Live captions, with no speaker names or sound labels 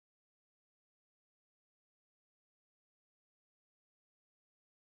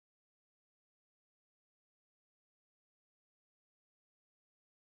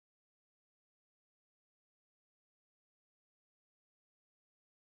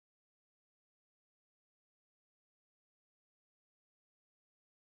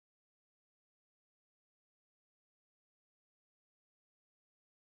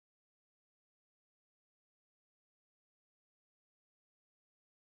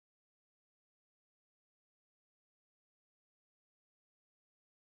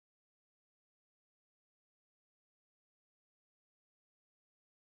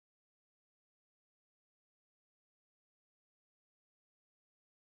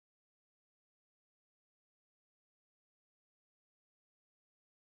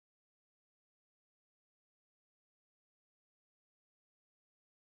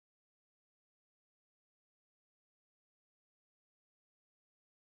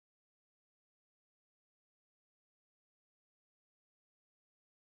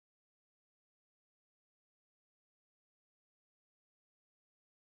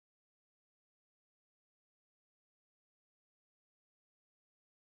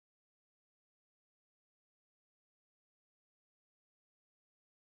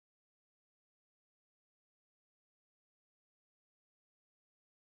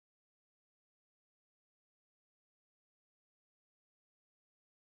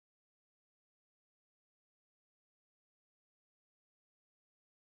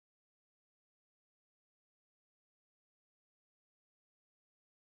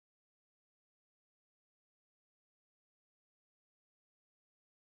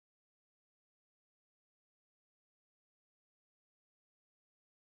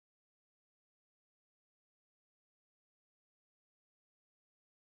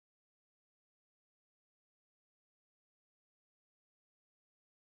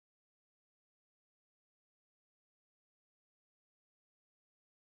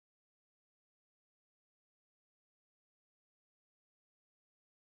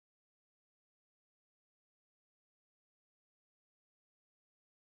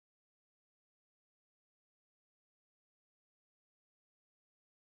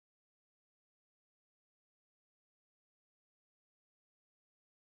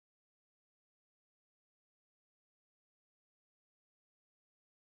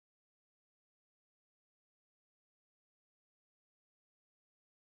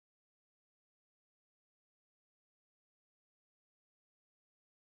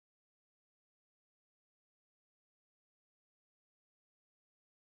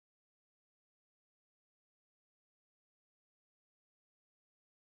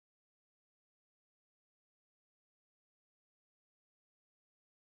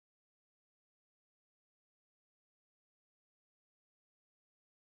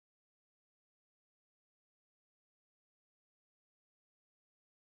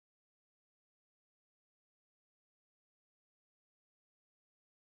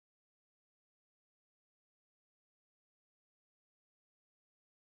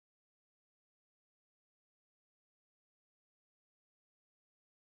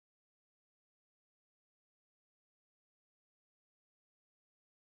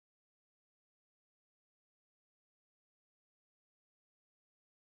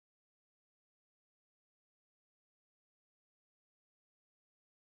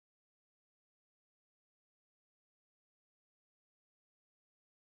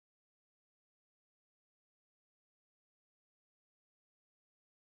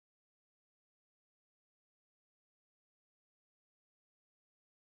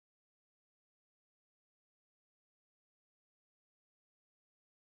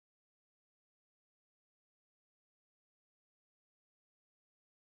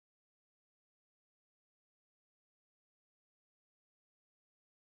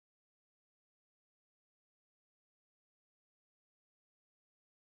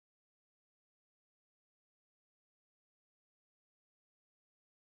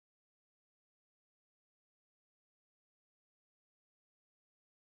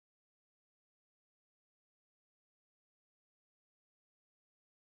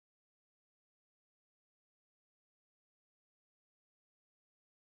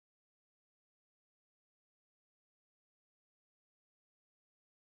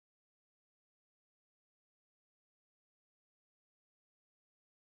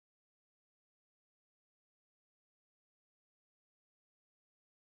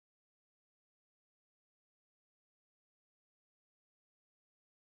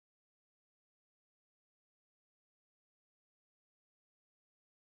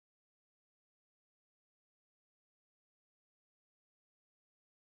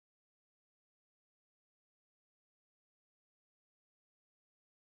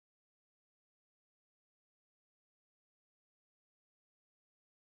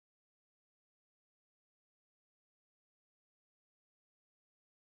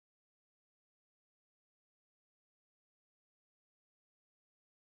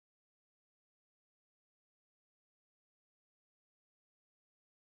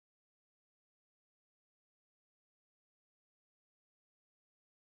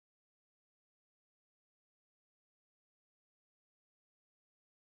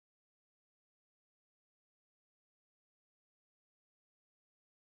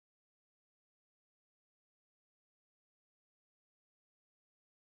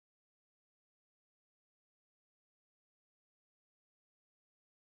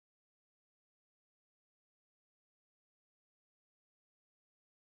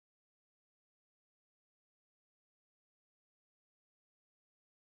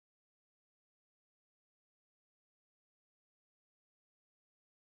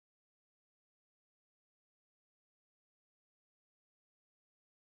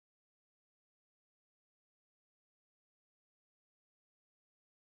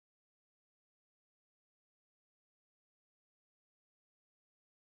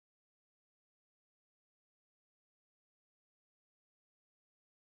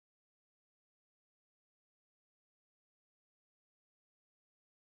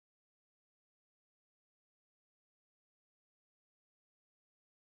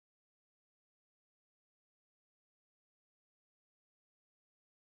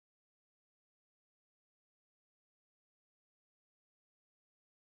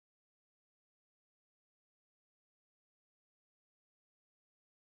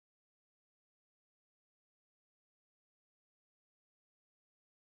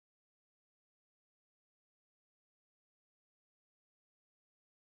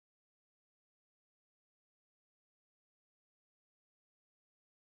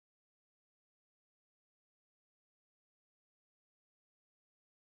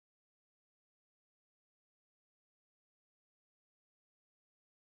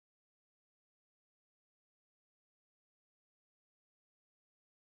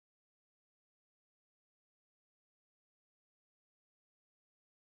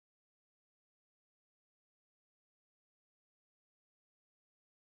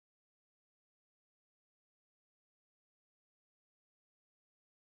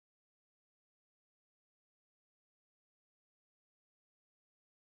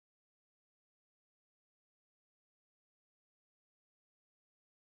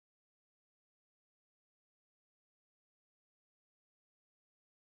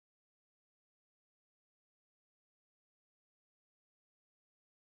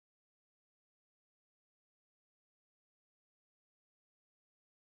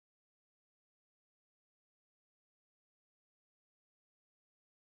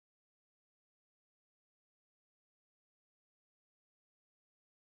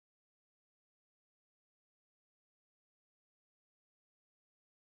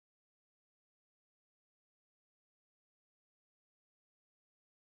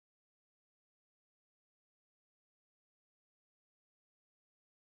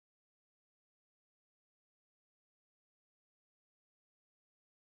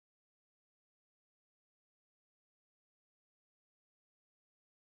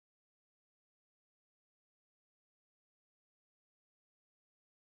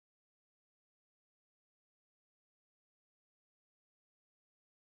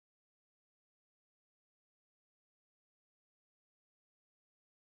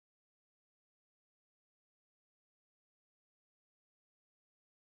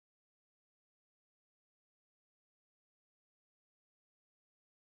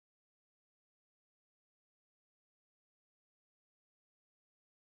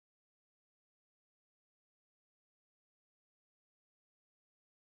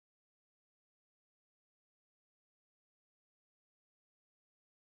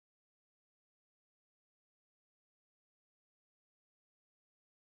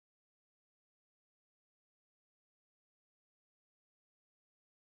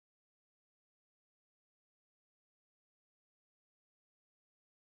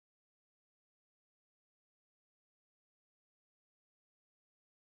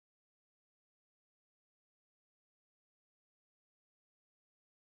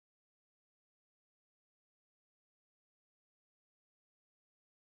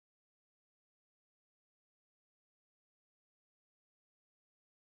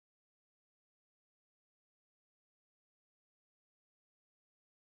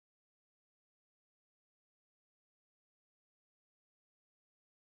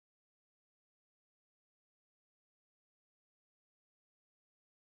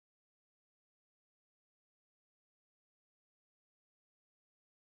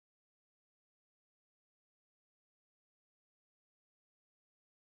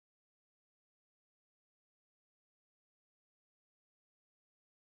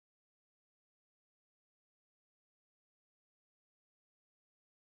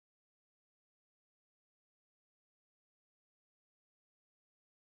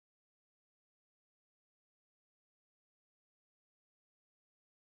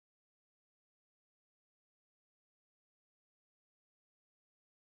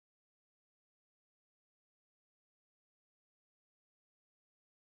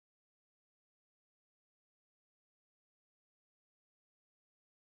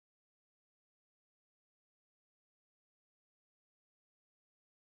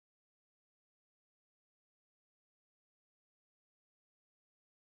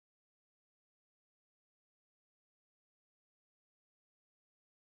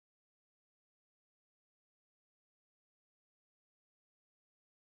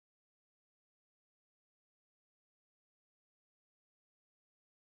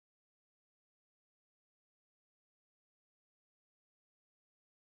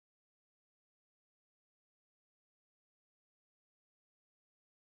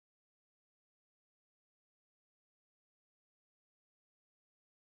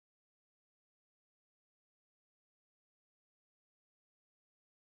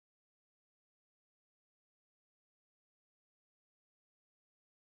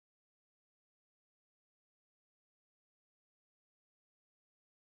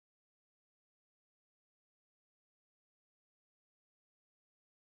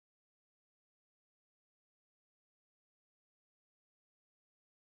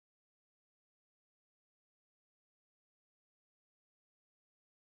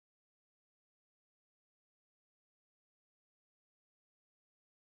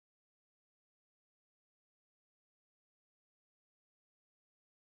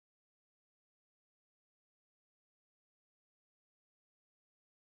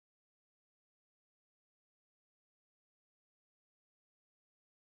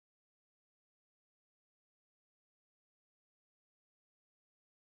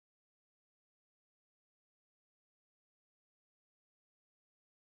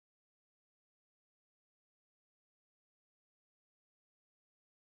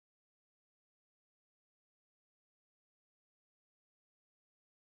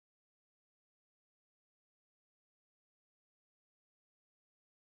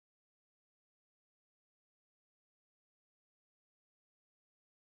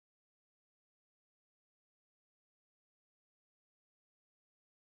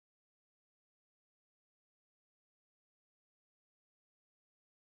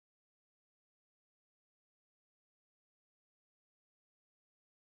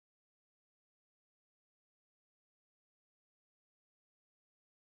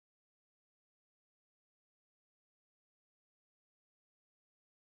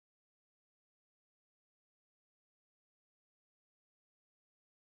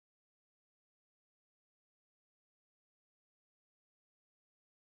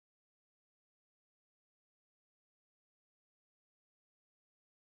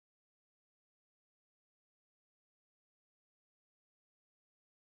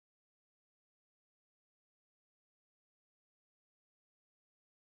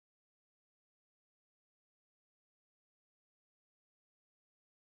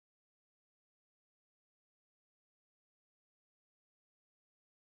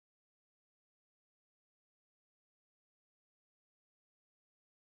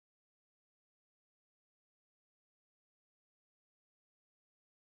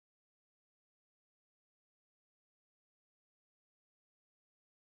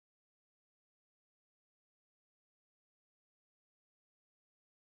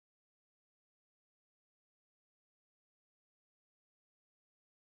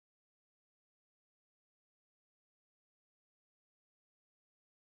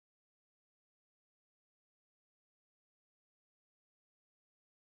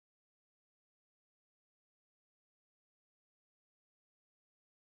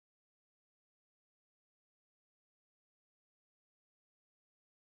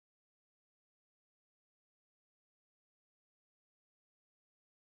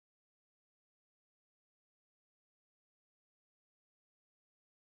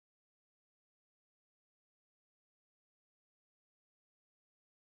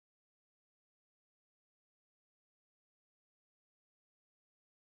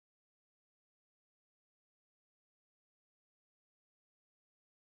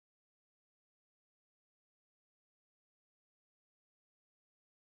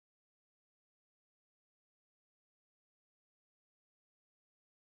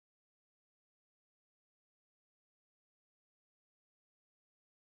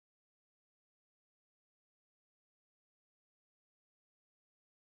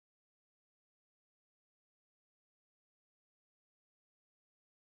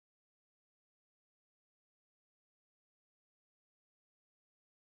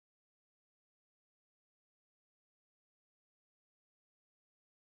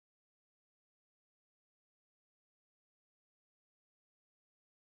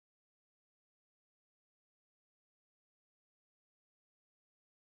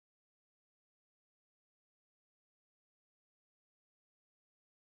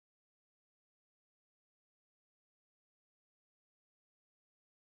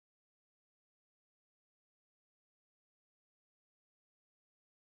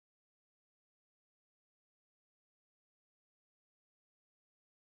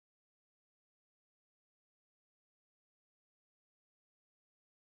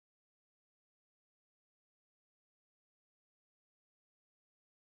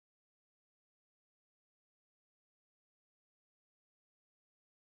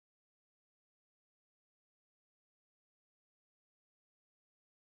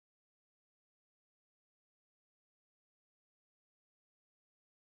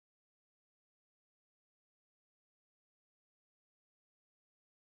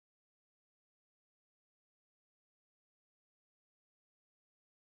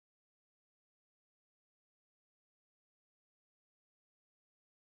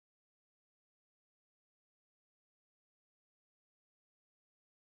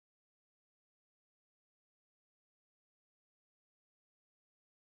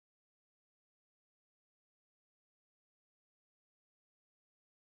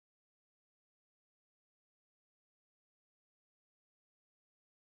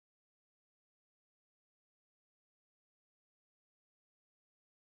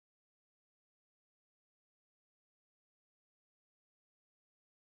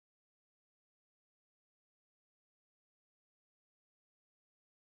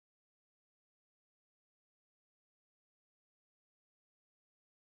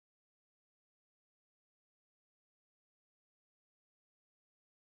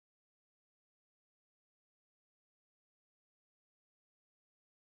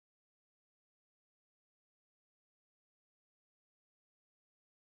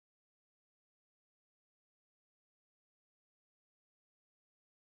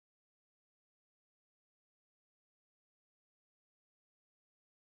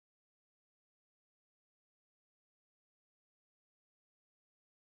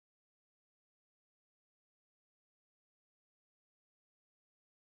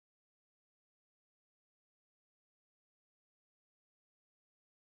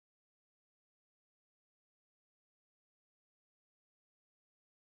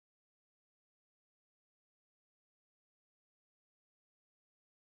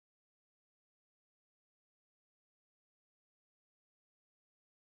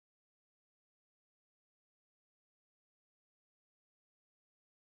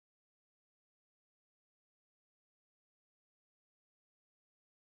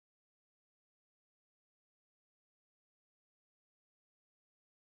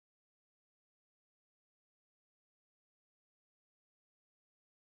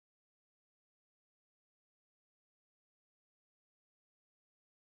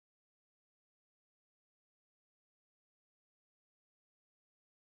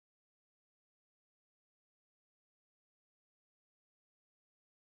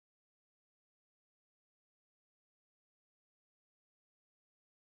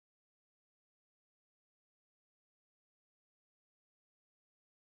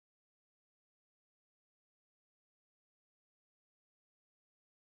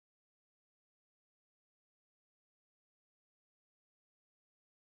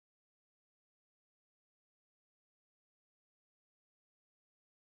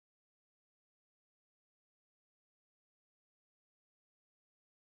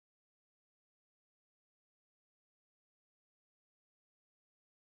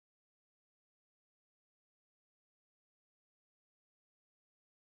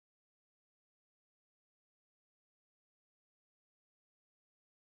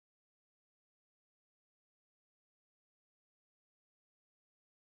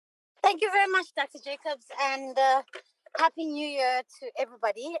Thank you very much, Dr. Jacobs, and Happy New Year to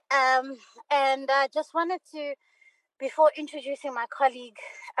everybody. And I just wanted to, before introducing my colleague,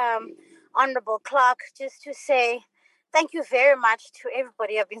 Honorable Clark, just to say thank you very much to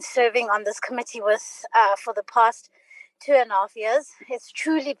everybody I've been serving on this committee with for the past 2.5 years. It's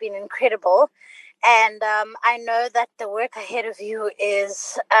truly been incredible. And I know that the work ahead of you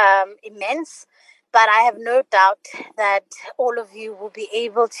is immense, but I have no doubt that all of you will be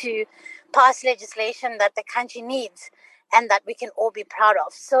able to pass legislation that the country needs and that we can all be proud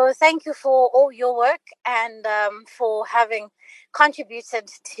of. So thank you for all your work and for having contributed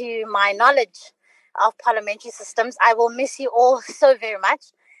to my knowledge of parliamentary systems. I will miss you all so very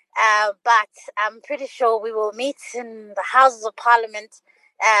much, but I'm pretty sure we will meet in the Houses of Parliament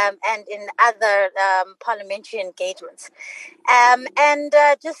and in other parliamentary engagements. And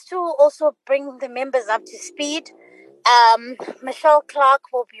just to also bring the members up to speed, Michelle Clark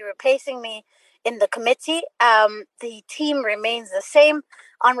will be replacing me in the committee. The team remains the same.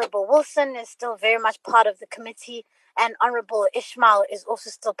 Honorable Wilson is still very much part of the committee, and Honorable Ishmael is also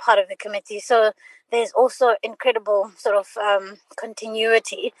still part of the committee. So there's also incredible sort of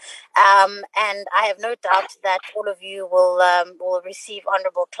continuity, and I have no doubt that all of you will receive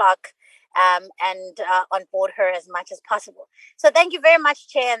Honorable Clark and on board her as much as possible. So thank you very much,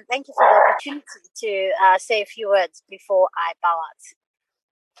 Chair, and thank you for the opportunity to say a few words before I bow out.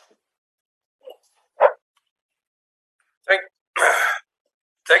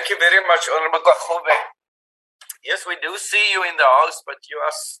 Thank you very much, Honorable Kagobe. Yes, we do see you in the house, but you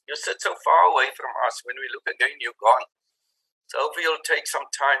sit so far away from us. When we look again, you're gone. So hopefully you'll take some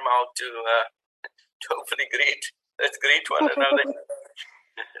time out to hopefully let's greet one another.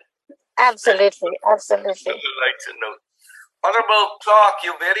 Absolutely. I would like to know. Honorable Clark,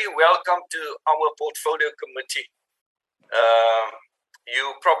 you're very welcome to our portfolio committee.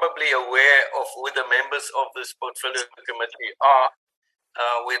 You're probably aware of who the members of this portfolio committee are.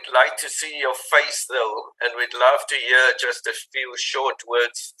 We'd like to see your face, though, and we'd love to hear just a few short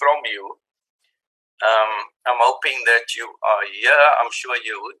words from you. I'm hoping that you are here. I'm sure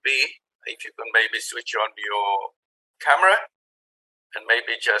you would be. If you can maybe switch on your camera and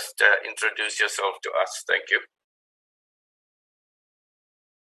maybe just introduce yourself to us. Thank you.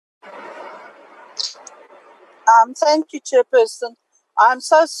 Thank you, Chairperson. I'm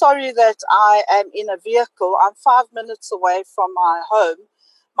so sorry that I am in a vehicle. I'm 5 minutes away from my home.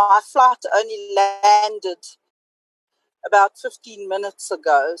 My flight only landed about 15 minutes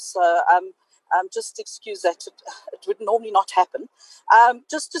ago, so just excuse that. It would normally not happen.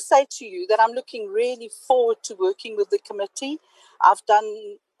 Just to say to you that I'm looking really forward to working with the committee. I've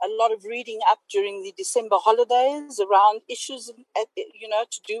done a lot of reading up during the December holidays around issues,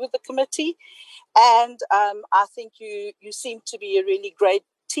 to do with the committee. And I think you seem to be a really great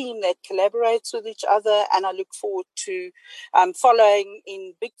team that collaborates with each other, and I look forward to following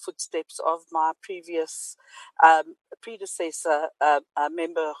in big footsteps of my previous predecessor,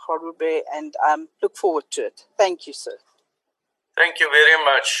 member Kgarube, and look forward to it. Thank you, sir. Thank you very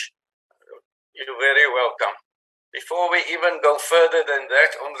much. You're very welcome. Before we even go further than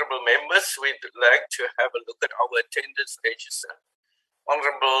that, honorable members, we'd like to have a look at our attendance register.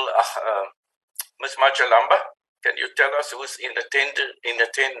 Honorable Ms. Machalamba, can you tell us who's in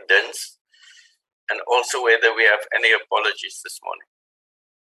attendance and also whether we have any apologies this morning?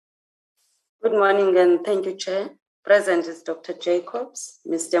 Good morning and thank you, Chair. Present is Dr. Jacobs,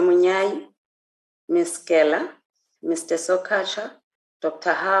 Mr. Munyai, Ms. Keller, Mr. Sokacha,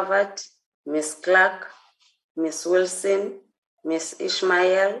 Dr. Harvard, Ms. Clark, Ms. Wilson, Ms.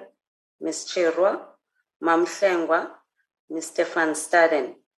 Ishmael, Ms. Chirwa, Mam Hlengwa, Mr. Van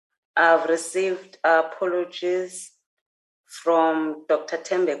Staden. I've received apologies from Dr.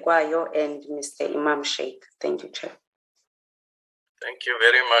 Tembe Kwayo and Mr. Imam Sheikh. Thank you, Chair. Thank you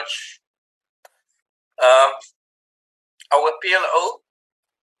very much. Our PLO,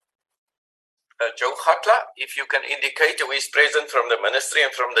 Joe Khatla, if you can indicate who is present from the ministry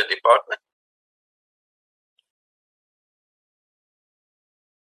and from the department.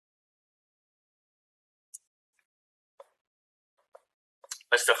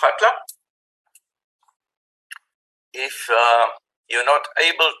 Mr. Khatla, if you're not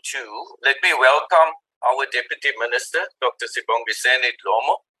able to, let me welcome our Deputy Minister, Dr. Sibongiseni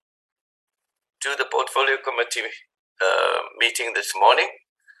Dlomo, to the Portfolio Committee meeting this morning.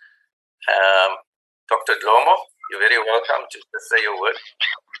 Dr. Dlomo, you're very welcome to say a word.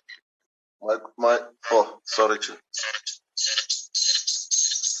 Sorry, Chair.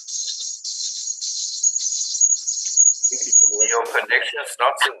 Your connection is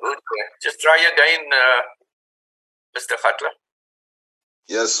not so good. Just try again, Mr. Khatla.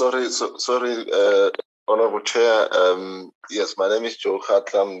 Yes, sorry, Honorable Chair. Yes, my name is Joe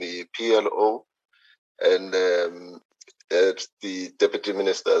Khatla. I'm the PLO, and the Deputy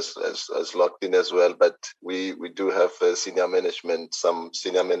Minister has logged in as well. But we do have some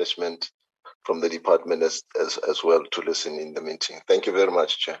senior management from the department as well to listen in the meeting. Thank you very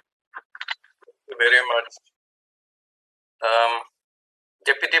much, Chair. Thank you very much.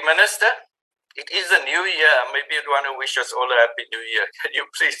 Deputy Minister, it is a new year. Maybe you'd want to wish us all a happy new year. Can you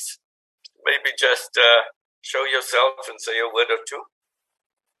please maybe just show yourself and say a word or two?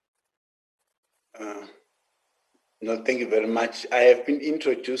 No, thank you very much. I have been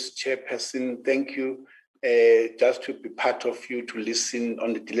introduced, Chairperson. Thank you. Just to be part of you to listen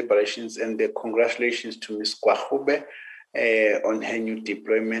on the deliberations, and congratulations to Ms. Kwahube on her new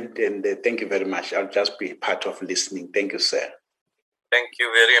deployment, and thank you very much. I'll just be part of listening. Thank you, sir. Thank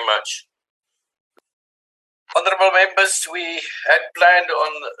you very much. Honorable members, we had planned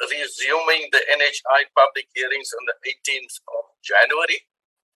on resuming the NHI public hearings on the 18th of January.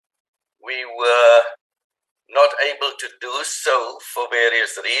 We were not able to do so for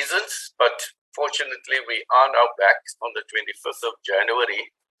various reasons, but fortunately we are now back on the 25th of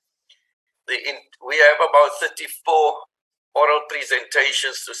January. We have about 34 oral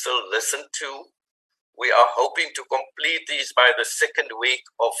presentations to still listen to. We are hoping to complete these by the second week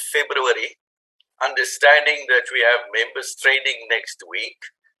of February, understanding that we have members training next week.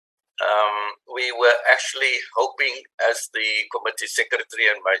 We were actually hoping, as the committee secretary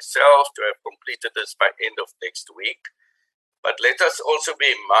and myself, to have completed this by end of next week. But let us also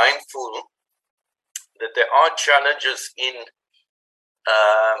be mindful that there are challenges in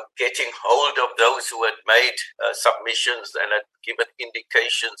getting hold of those who had made submissions and had given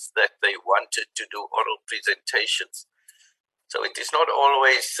indications that they wanted to do oral presentations. So it is not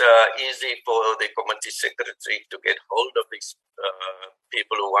always easy for the committee secretary to get hold of these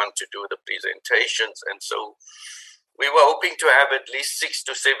people who want to do the presentations. And so we were hoping to have at least 6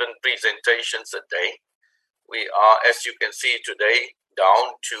 to 7 presentations a day. We are, as you can see today,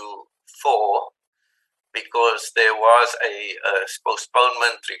 down to 4 because there was a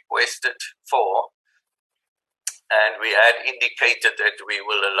postponement requested for, and we had indicated that we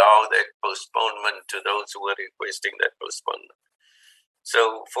will allow that postponement to those who were requesting that postponement.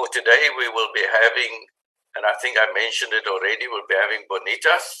 So for today, we will be having, and I think I mentioned it already, we'll be having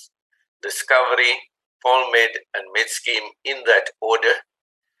Bonitas, Discovery, PolMed, and MedScheme in that order.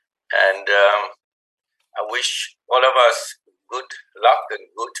 And I wish all of us good luck and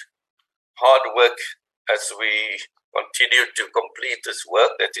good hard work as we continue to complete this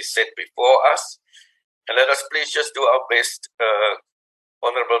work that is set before us. And let us please just do our best,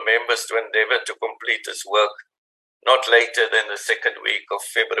 honorable members, to endeavor to complete this work not later than the second week of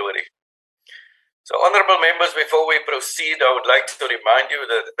February. So, honorable members, before we proceed, I would like to remind you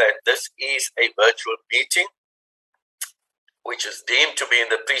that this is a virtual meeting, which is deemed to be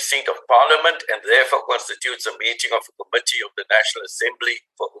in the precinct of Parliament and therefore constitutes a meeting of a committee of the National Assembly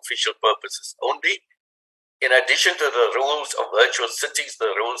for official purposes only. In addition to the rules of virtual sittings,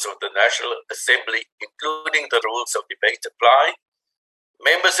 the rules of the National Assembly, including the rules of debate, apply.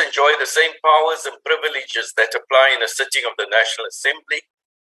 Members enjoy the same powers and privileges that apply in a sitting of the National Assembly.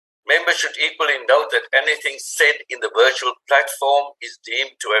 Members should equally note that anything said in the virtual platform is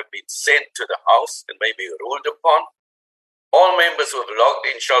deemed to have been sent to the House and may be ruled upon. All members who have logged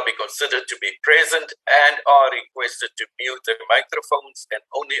in shall be considered to be present and are requested to mute their microphones and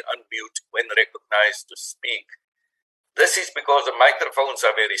only unmute when recognized to speak. This is because the microphones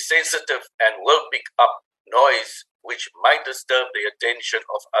are very sensitive and will pick up noise which might disturb the attention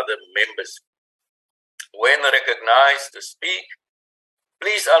of other members. When recognized to speak,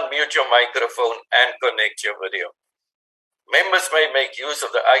 please unmute your microphone and connect your video. Members may make use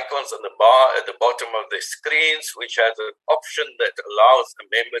of the icons on the bar at the bottom of their screens, which has an option that allows a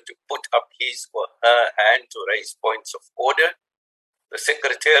member to put up his or her hand to raise points of order. The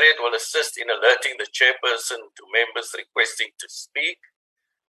Secretariat will assist in alerting the chairperson to members requesting to speak.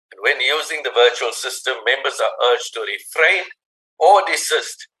 And when using the virtual system, members are urged to refrain or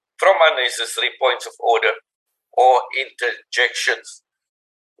desist from unnecessary points of order or interjections.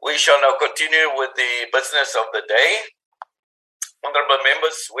 We shall now continue with the business of the day. Honorable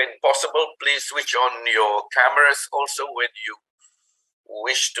members, when possible, please switch on your cameras also when you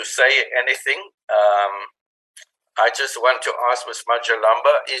wish to say anything. I just want to ask Ms.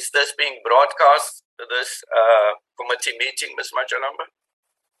 Majalamba, is this being broadcast, this committee meeting, Ms. Majalamba?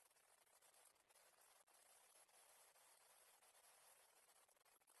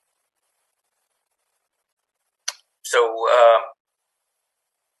 So,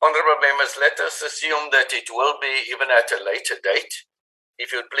 honorable members, let us assume that it will be even at a later date.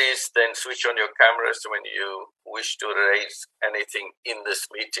 If you'd please then switch on your cameras when you wish to raise anything in this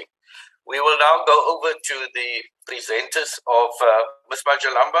meeting. We will now go over to the presenters of Ms.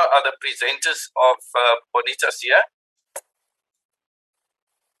 Majalamba. Are the presenters of Bonitas here?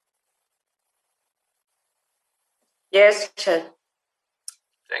 Yes, Chair.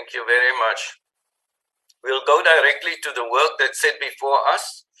 Thank you very much. We'll go directly to the work that's set before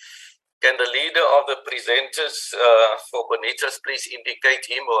us. Can the leader of the presenters for Bonitas please indicate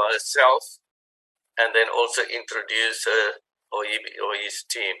him or herself and then also introduce her or his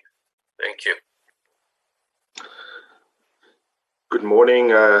team? Thank you. Good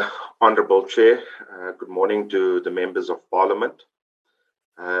morning, Honourable Chair. Good morning to the members of Parliament.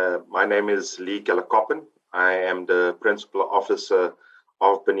 My name is Lee Kellekoppen. I am the Principal Officer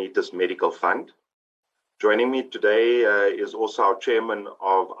of Bonitas Medical Fund. Joining me today is also our Chairman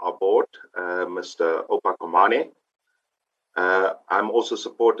of our board, Mr. Opa Komane. I'm also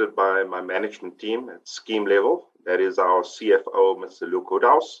supported by my management team at scheme level. That is our CFO, Mr. Luke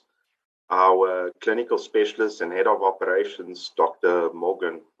Hoodhouse, our clinical specialist and head of operations, Dr.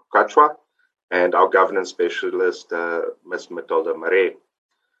 Morgan Kachwa, and our governance specialist, Ms. Matilda Mare.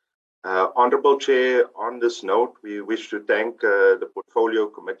 Honourable Chair, on this note, we wish to thank the Portfolio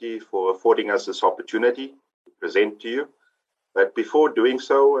Committee for affording us this opportunity to present to you. But before doing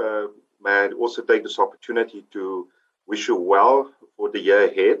so, may I also take this opportunity to wish you well for the year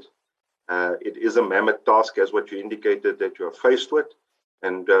ahead. It is a mammoth task, as what you indicated, that you are faced with.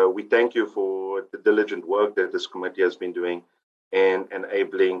 And we thank you for the diligent work that this committee has been doing in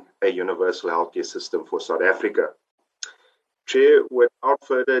enabling a universal healthcare system for South Africa. Chair, without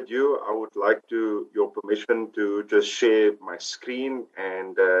further ado, I would like your permission to just share my screen,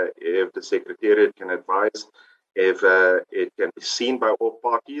 and if the Secretariat can advise if it can be seen by all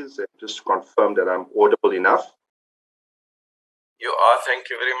parties, and just confirm that I'm audible enough. You are, thank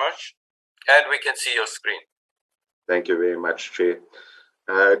you very much. And we can see your screen. Thank you very much, Chair.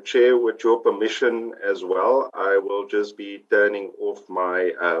 Chair, with your permission as well, I will just be turning off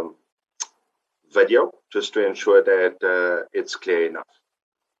my video just to ensure that it's clear enough.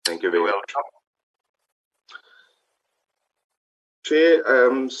 Thank you very much.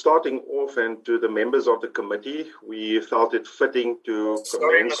 Chair, starting off, and to the members of the committee, we felt it fitting to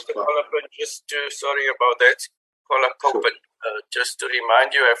commence. Sorry about that. Sure. Just to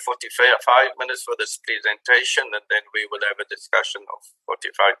remind you, I have 45 minutes for this presentation, and then we will have a discussion of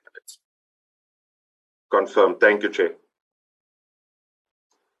 45 minutes. Confirmed. Thank you, Chair.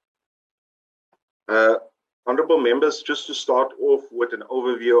 Honourable members, just to start off with an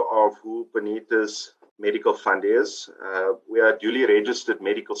overview of who Bonitas Medical Fund is. We are a duly registered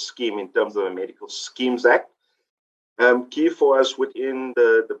medical scheme in terms of the Medical Schemes Act. Key for us within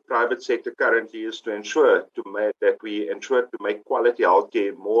the private sector currently is to ensure to make quality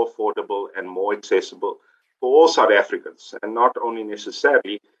healthcare more affordable and more accessible for all South Africans, and not only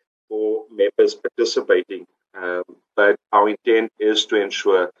necessarily for members participating, but our intent is to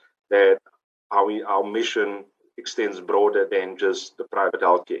ensure that our mission extends broader than just the private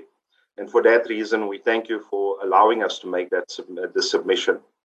healthcare. And for that reason, we thank you for allowing us to make the submission.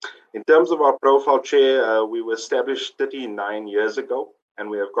 In terms of our profile, Chair, we were established 39 years ago, and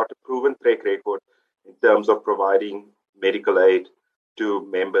we have got a proven track record in terms of providing medical aid to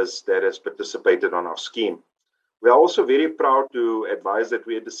members that has participated on our scheme. We are also very proud to advise that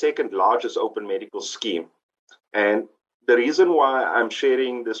we are the second largest open medical scheme. And the reason why I'm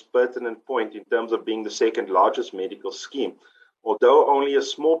sharing this pertinent point in terms of being the second largest medical scheme, although only a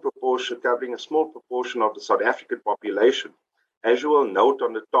small proportion, covering a small proportion of the South African population, as you will note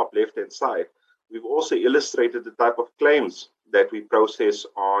on the top left-hand side, we've also illustrated the type of claims that we process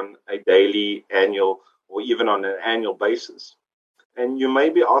on a daily, annual, or even on an annual basis. And you may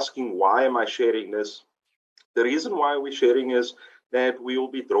be asking, why am I sharing this? The reason why we're sharing is that we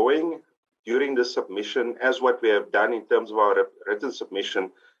will be drawing during the submission, as what we have done in terms of our written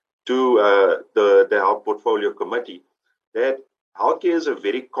submission to the Health Portfolio Committee, that healthcare is a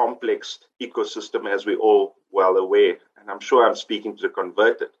very complex ecosystem, as we're all well aware, and I'm sure I'm speaking to the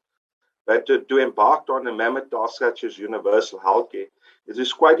converted. But to embark on a mammoth task such as universal healthcare, it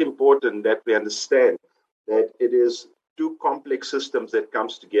is quite important that we understand that it is two complex systems that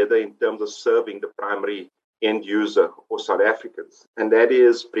comes together in terms of serving the primary end user or South Africans, and that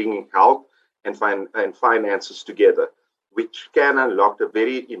is bringing health and finances together, which can unlock a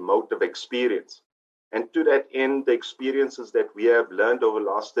very emotive experience. And to that end, the experiences that we have learned over the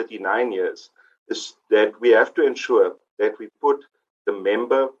last 39 years is that we have to ensure that we put the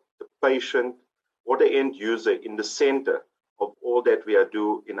member, the patient, or the end user in the center of all that we are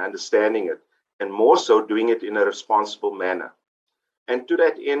doing in understanding it, and more so doing it in a responsible manner. And to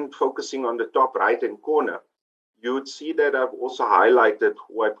that end, focusing on the top right-hand corner, you would see that I've also highlighted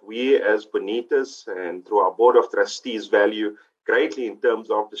what we as Bonitas and through our Board of Trustees value greatly in terms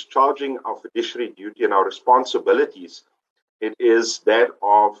of discharging our fiduciary duty and our responsibilities. It is that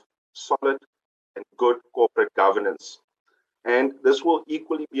of solid and good corporate governance. And this will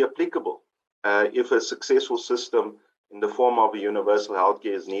equally be applicable if a successful system in the form of a universal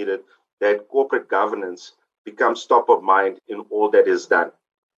healthcare is needed, that corporate governance becomes top of mind in all that is done.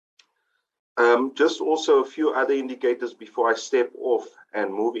 Just also a few other indicators before I step off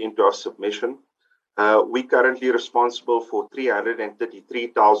and move into our submission. We're currently responsible for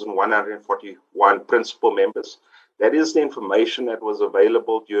 333,141 principal members. That is the information that was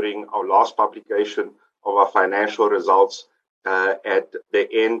available during our last publication of our financial results at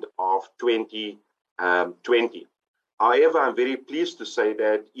the end of 2020. However, I'm very pleased to say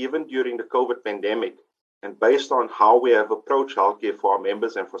that even during the COVID pandemic, and based on how we have approached healthcare for our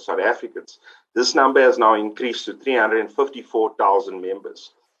members and for South Africans, this number has now increased to 354,000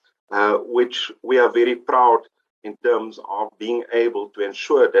 members, which we are very proud in terms of being able to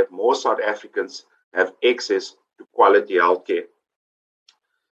ensure that more South Africans have access to quality healthcare.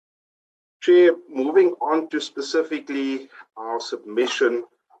 Chair, moving on to specifically our submission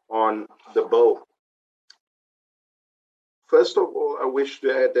on the bill. First of all, I wish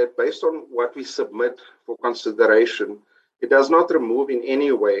to add that based on what we submit for consideration, it does not remove in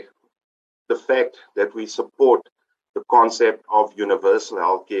any way the fact that we support the concept of universal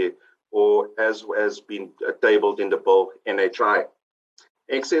healthcare, or as has been tabled in the bill, NHI.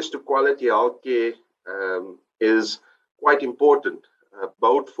 Access to quality healthcare is quite important,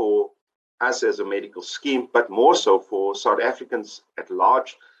 both for us as a medical scheme, but more so for South Africans at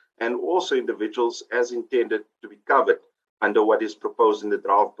large, and also individuals as intended to be covered under what is proposed in the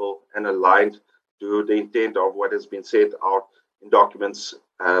draft bill and aligned to the intent of what has been set out in documents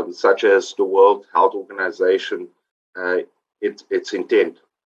such as the World Health Organization, its intent.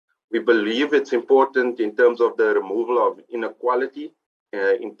 We believe it's important in terms of the removal of inequality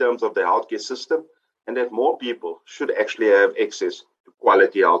in terms of the healthcare system, and that more people should actually have access to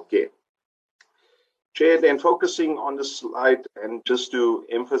quality healthcare. Chair, then focusing on the slide, and just to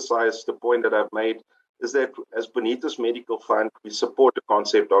emphasize the point that I've made, is that as Bonitas Medical Fund, we support the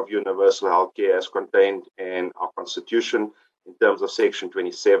concept of universal healthcare as contained in our constitution in terms of Section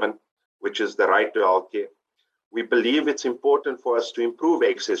 27, which is the right to healthcare. We believe it's important for us to improve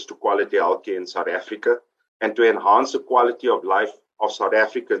access to quality healthcare in South Africa and to enhance the quality of life of South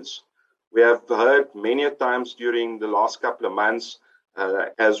Africans. We have heard many times during the last couple of months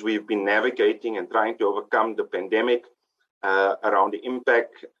as we've been navigating and trying to overcome the pandemic around the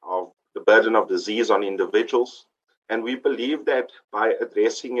impact of the burden of disease on individuals. And we believe that by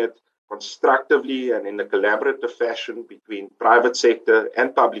addressing it constructively and in a collaborative fashion between private sector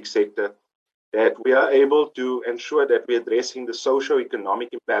and public sector, that we are able to ensure that we're addressing the socio-economic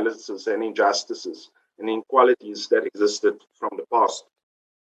imbalances and injustices and inequalities that existed from the past.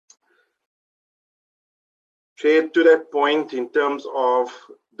 Chair, to that point, in terms of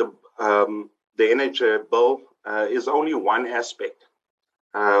the NHI bill, is only one aspect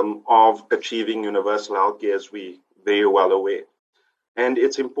of achieving universal healthcare, as we very well aware. And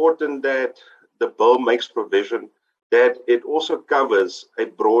it's important that the bill makes provision that it also covers a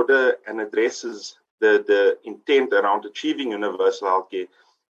broader and addresses the intent around achieving universal healthcare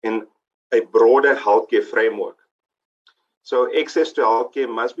in a broader healthcare framework. So access to healthcare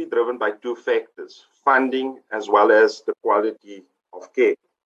must be driven by two factors: funding as well as the quality of care.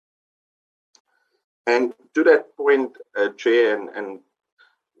 And to that point, Chair, and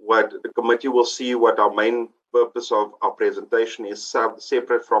what the committee will see, what our main purpose of our presentation is,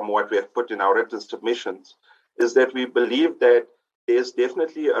 separate from what we have put in our written submissions, is that we believe that there's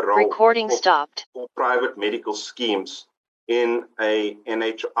definitely a role for private medical schemes in a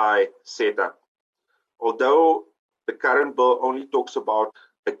NHI setup. Although the current bill only talks about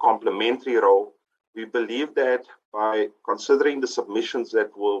a complementary role, we believe that by considering the submissions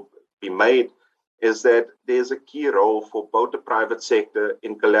that will be made, is that there's a key role for both the private sector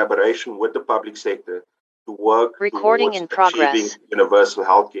in collaboration with the public sector to work towards achieving universal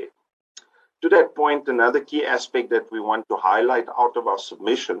healthcare. To that point, another key aspect that we want to highlight out of our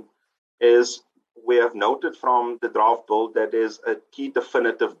submission is we have noted from the draft bill that there's a key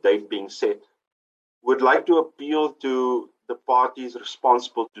definitive date being set. We'd like to appeal to the parties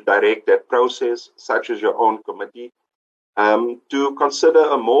responsible to direct that process, such as your own committee, to consider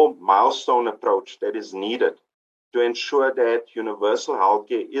a more milestone approach that is needed to ensure that universal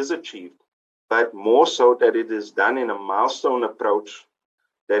healthcare is achieved, but more so that it is done in a milestone approach,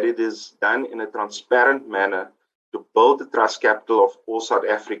 that it is done in a transparent manner, to build the trust capital of all South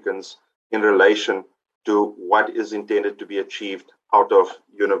Africans in relation to what is intended to be achieved out of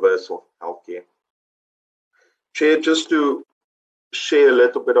universal healthcare. Chair, just to share a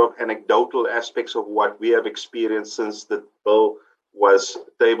little bit of anecdotal aspects of what we have experienced since the bill was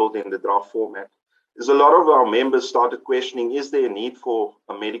tabled in the draft format, is a lot of our members started questioning, is there a need for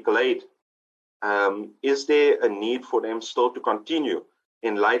a medical aid? Is there a need for them still to continue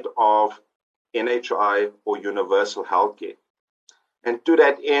in light of NHI or universal healthcare? And to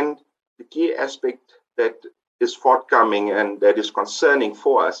that end, the key aspect that is forthcoming and that is concerning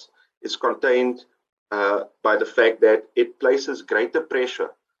for us is contained by the fact that it places greater pressure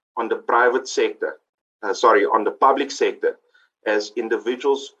on the private sector, on the public sector, as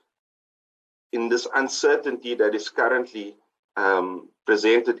individuals in this uncertainty that is currently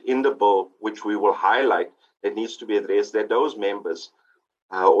presented in the bill, which we will highlight, that needs to be addressed, that those members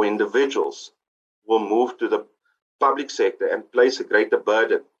or individuals will move to the public sector and place a greater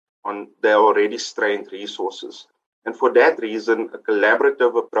burden on their already strained resources. And for that reason, a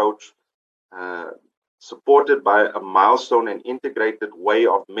collaborative approach supported by a milestone and integrated way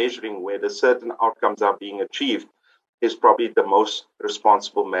of measuring whether certain outcomes are being achieved is probably the most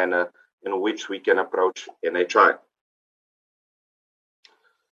responsible manner in which we can approach NHI.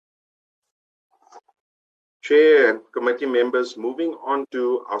 Chair and committee members, moving on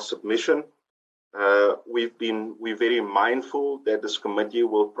to our submission, we're very mindful that this committee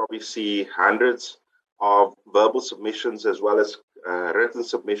will probably see hundreds of verbal submissions as well as written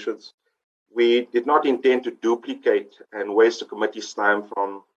submissions. We did not intend to duplicate and waste the committee's time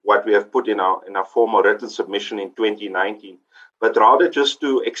from what we have put in our formal written submission in 2019, but rather just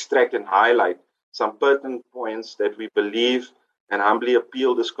to extract and highlight some pertinent points that we believe and humbly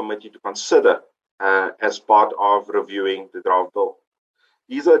appeal this committee to consider as part of reviewing the draft bill.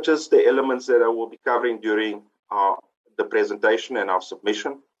 These are just the elements that I will be covering during the presentation and our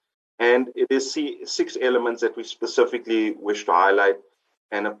submission. And it is 6 elements that we specifically wish to highlight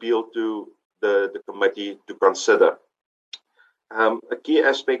and appeal to the committee to consider. A key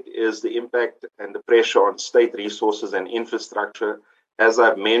aspect is the impact and the pressure on state resources and infrastructure. As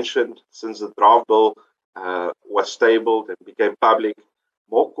I've mentioned, since the draft bill was tabled and became public,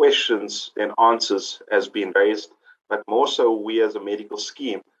 more questions than answers has been raised, but more so we as a medical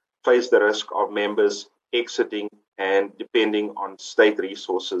scheme face the risk of members exiting and depending on state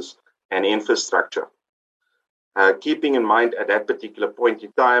resources and infrastructure. Keeping in mind at that particular point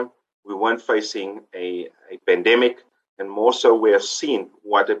in time, we weren't facing a pandemic, and more so we have seen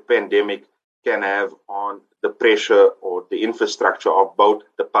what a pandemic can have on the pressure or the infrastructure of both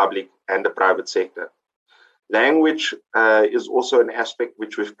the public and the private sector. Language is also an aspect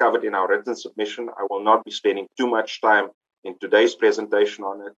which we've covered in our written submission. I will not be spending too much time in today's presentation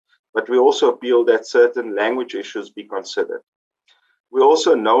on it, but we also appeal that certain language issues be considered. We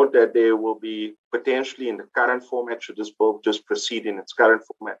also note that there will be potentially in the current format, should this bill just proceed in its current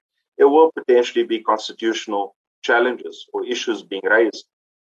format, there will potentially be constitutional challenges or issues being raised.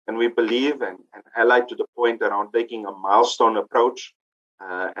 And we believe and allied to the point around taking a milestone approach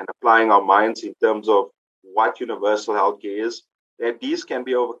and applying our minds in terms of what universal healthcare is, that these can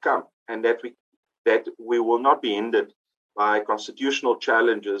be overcome and that we will not be hindered by constitutional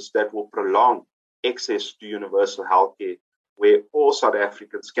challenges that will prolong access to universal healthcare, where all South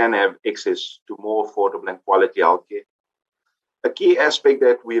Africans can have access to more affordable and quality healthcare. A key aspect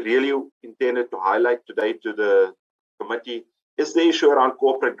that we really intended to highlight today to the committee is the issue around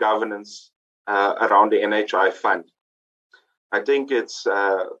corporate governance around the NHI fund. I think it's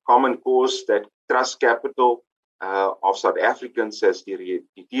common cause that trust capital of South Africans has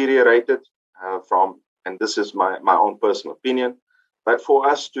deteriorated and this is my own personal opinion, but for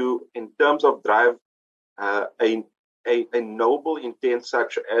us to, in terms of drive a noble intent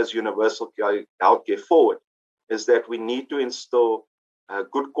such as universal healthcare forward, is that we need to instill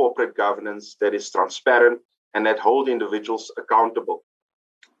good corporate governance that is transparent and that hold individuals accountable.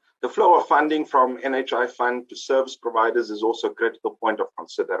 The flow of funding from NHI fund to service providers is also a critical point of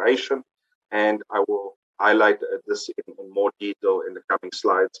consideration, and I will highlight this in more detail in the coming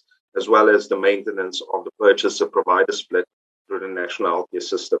slides, as well as the maintenance of the purchaser-provider split through the national healthcare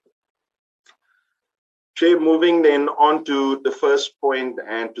system. Chair, moving then on to the first point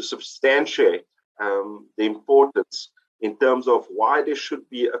and to substantiate the importance in terms of why there should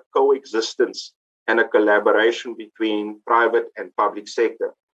be a coexistence and a collaboration between private and public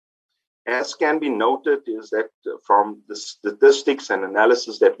sector. As can be noted is that from the statistics and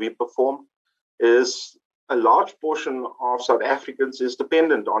analysis that we perform, is a large portion of South Africans is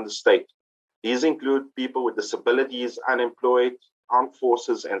dependent on the state. These include people with disabilities, unemployed, armed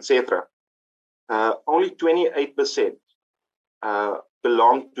forces, etc. only 28%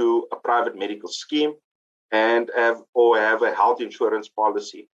 belong to a private medical scheme and have a health insurance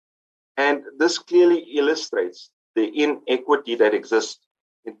policy. And this clearly illustrates the inequity that exists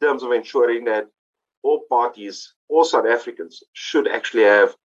in terms of ensuring that all parties, all South Africans, should actually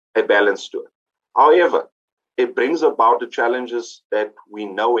have a balance to it. However, it brings about the challenges that we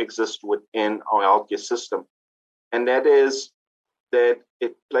know exist within our healthcare system, and that is that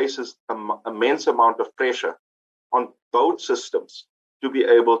it places an immense amount of pressure on both systems to be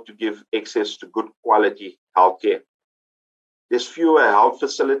able to give access to good quality healthcare. There's fewer health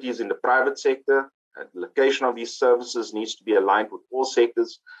facilities in the private sector, and the location of these services needs to be aligned with all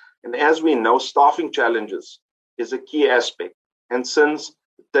sectors. And as we know, staffing challenges is a key aspect. And since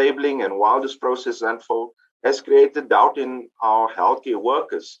the tabling and while this process unfolds, has created doubt in our healthcare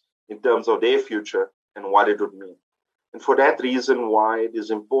workers in terms of their future and what it would mean. And for that reason, why it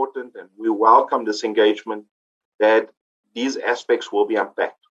is important, and we welcome this engagement, that these aspects will be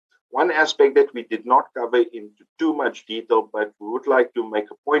unpacked. One aspect that we did not cover into too much detail, but we would like to make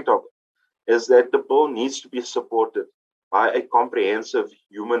a point of it, is that the bill needs to be supported by a comprehensive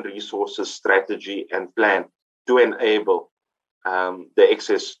human resources strategy and plan to enable the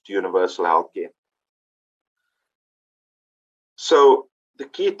access to universal healthcare. So the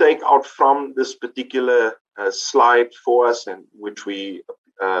key takeout from this particular slide for us, and which we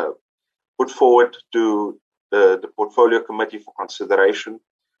put forward to the Portfolio Committee for consideration,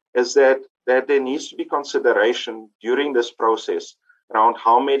 is that there needs to be consideration during this process around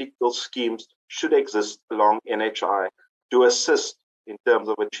how medical schemes should exist along NHI to assist in terms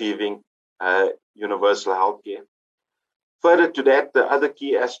of achieving universal healthcare. Further to that, the other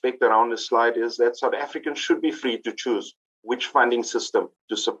key aspect around this slide is that South Africans should be free to choose which funding system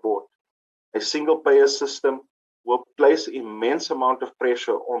to support. A single payer system will place immense amount of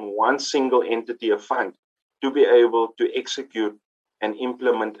pressure on one single entity of fund to be able to execute and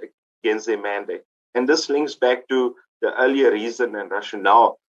implement against their mandate. And this links back to the earlier reason and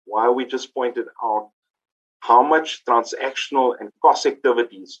rationale why we just pointed out how much transactional and cost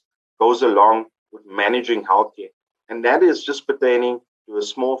activities goes along with managing healthcare. And that is just pertaining to a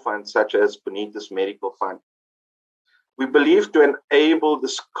small fund such as Bonitas Medical Fund. We believe to enable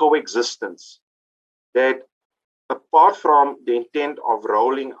this coexistence, that apart from the intent of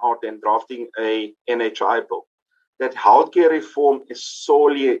rolling out and drafting a NHI bill, that healthcare reform is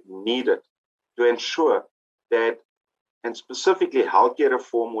sorely needed to ensure that, and specifically healthcare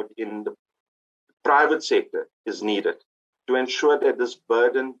reform within the private sector is needed to ensure that this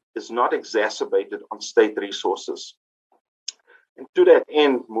burden is not exacerbated on state resources. And to that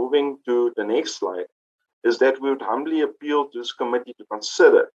end, moving to the next slide, is that we would humbly appeal to this committee to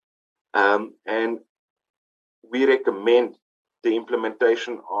consider and we recommend the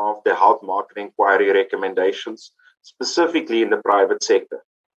implementation of the health market inquiry recommendations, specifically in the private sector.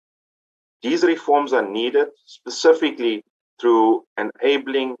 These reforms are needed specifically through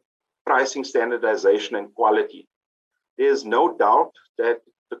enabling pricing standardization and quality. There is no doubt that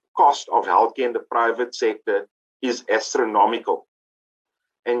the cost of healthcare in the private sector is astronomical.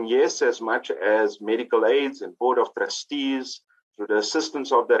 And yes, as much as medical aids and board of trustees, through the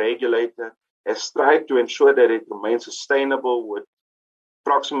assistance of the regulator, has tried to ensure that it remains sustainable with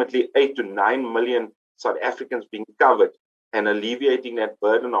approximately 8 to 9 million South Africans being covered and alleviating that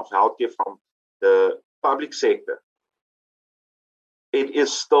burden of healthcare from the public sector, it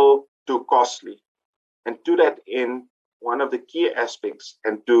is still too costly. And to that end, one of the key aspects,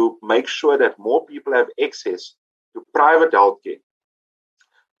 and to make sure that more people have access to private healthcare,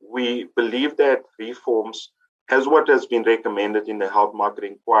 we believe that reforms, as what has been recommended in the health market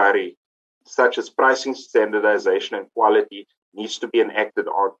inquiry, such as pricing standardization and quality, needs to be enacted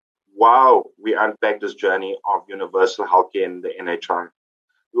on while we unpack this journey of universal healthcare in the NHI.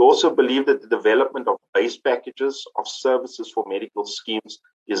 We also believe that the development of base packages of services for medical schemes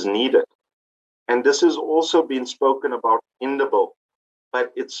is needed. And this has also been spoken about in the bill,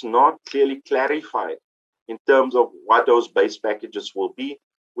 but it's not clearly clarified in terms of what those base packages will be,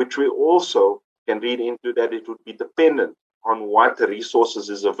 which we also can read into that it would be dependent on what resources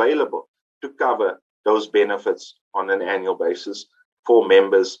is available to cover those benefits on an annual basis for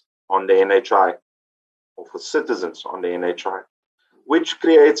members on the NHI or for citizens on the NHI, which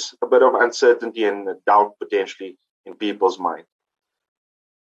creates a bit of uncertainty and doubt potentially in people's mind.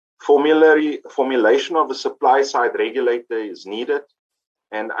 Formulation of a supply side regulator is needed.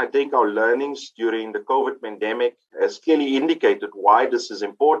 And I think our learnings during the COVID pandemic has clearly indicated why this is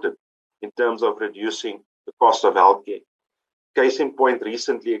important in terms of reducing the cost of healthcare. Case in point,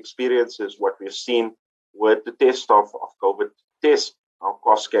 recently experiences what we've seen with the test of COVID tests, how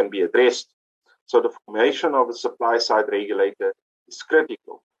costs can be addressed. So the formation of a supply-side regulator is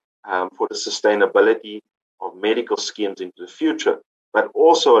critical for the sustainability of medical schemes into the future, but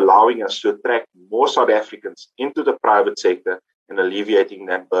also allowing us to attract more South Africans into the private sector and alleviating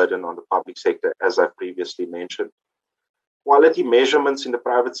that burden on the public sector, as I previously mentioned. Quality measurements in the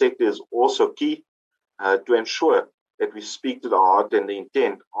private sector is also key to ensure that we speak to the heart and the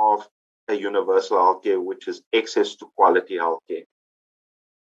intent of a universal healthcare, which is access to quality healthcare.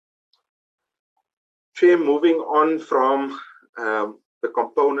 Chair, moving on from the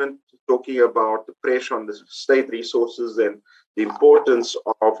component talking about the pressure on the state resources and the importance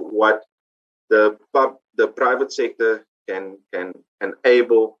of what the private sector can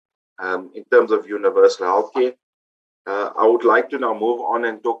enable in terms of universal healthcare. I would like to now move on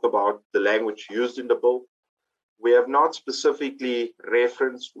and talk about the language used in the bill. We have not specifically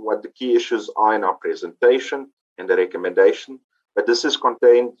referenced what the key issues are in our presentation and the recommendation, but this is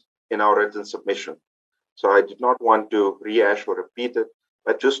contained in our written submission. So I did not want to rehash or repeat it,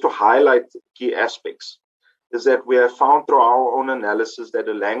 but just to highlight key aspects is that we have found through our own analysis that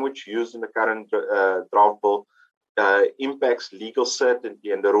the language used in the current draft bill impacts legal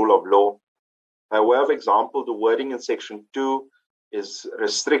certainty and the rule of law. By way of example, the wording in Section 2 is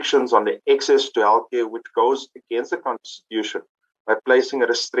restrictions on the access to healthcare, which goes against the Constitution by placing a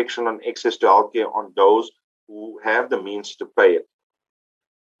restriction on access to healthcare on those who have the means to pay it.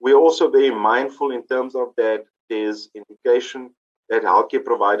 We're also very mindful in terms of that there's indication that healthcare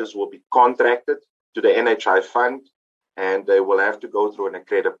providers will be contracted to the NHI fund and they will have to go through an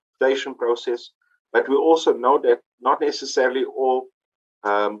accreditation process. But we also know that not necessarily all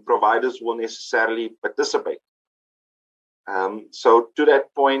providers will necessarily participate. So to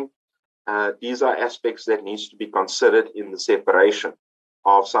that point, these are aspects that needs to be considered in the separation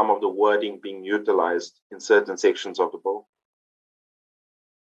of some of the wording being utilized in certain sections of the bill.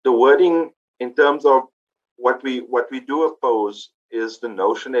 The wording in terms of what we do oppose is the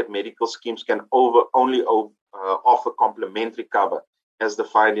notion that medical schemes can only offer complementary cover as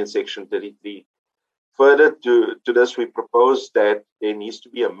defined in Section 33. Further to this, we propose that there needs to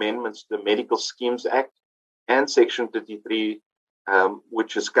be amendments to the Medical Schemes Act and Section 33,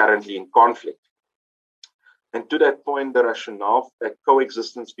 which is currently in conflict. And to that point, the rationale that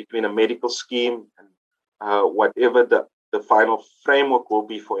coexistence between a medical scheme and whatever the final framework will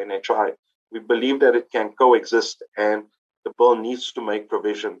be for NHI, we believe that it can coexist and the bill needs to make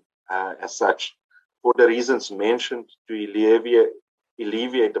provision as such for the reasons mentioned to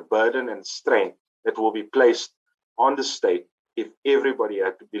alleviate the burden and strain that will be placed on the state if everybody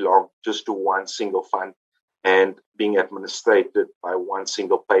had to belong just to one single fund and being administered by one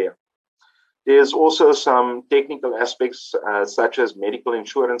single payer. There's also some technical aspects such as medical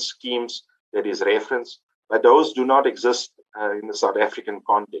insurance schemes that is referenced, but those do not exist in the South African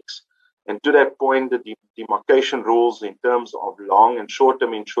context. And to that point, the demarcation rules in terms of long and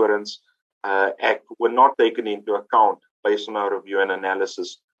short-term insurance act were not taken into account based on our review and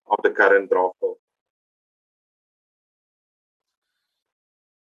analysis of the current draft bill.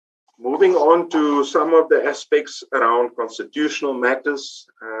 Moving on to some of the aspects around constitutional matters,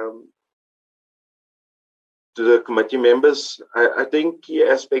 to the committee members, I think key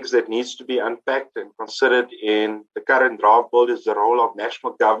aspects that needs to be unpacked and considered in the current draft bill is the role of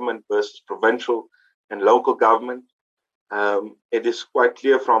national government versus provincial and local government. It is quite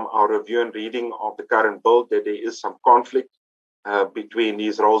clear from our review and reading of the current bill that there is some conflict between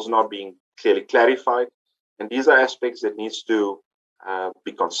these roles not being clearly clarified. And these are aspects that needs to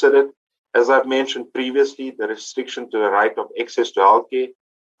be considered. As I've mentioned previously, the restriction to the right of access to healthcare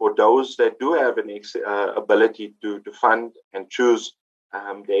for those that do have an ability to fund and choose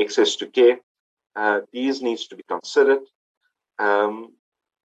the access to care, these needs to be considered. We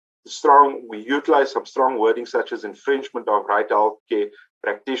utilize some strong wording such as infringement of right healthcare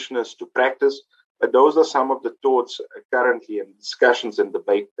practitioners to practice, but those are some of the thoughts currently in discussions and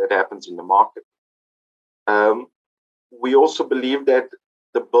debate that happens in the market. We also believe that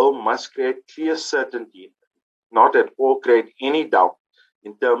the bill must create clear certainty, not at all create any doubt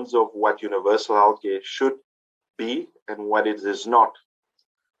in terms of what universal healthcare should be and what it is not.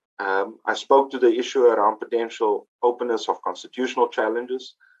 I spoke to the issue around potential openness of constitutional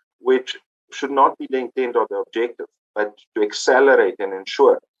challenges, which should not be the intent or the objective, but to accelerate and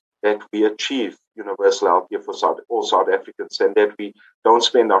ensure that we achieve universal healthcare for all South Africans and that we don't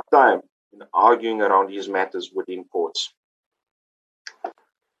spend our time in arguing around these matters within courts.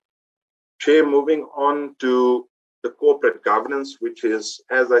 Chair, moving on to the corporate governance, which is,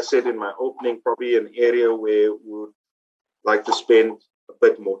 as I said in my opening, probably an area where we would like to spend a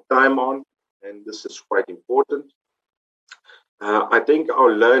bit more time on, and this is quite important. I think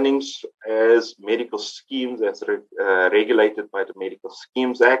our learnings as medical schemes, as regulated by the Medical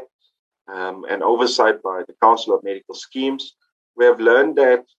Schemes Act and oversight by the Council of Medical Schemes, we have learned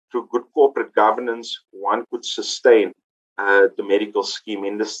that through good corporate governance, one could sustain the medical scheme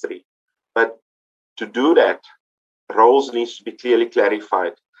industry. But to do that, roles needs to be clearly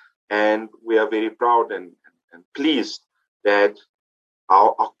clarified. And we are very proud and pleased that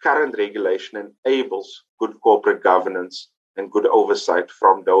our current regulation enables good corporate governance and good oversight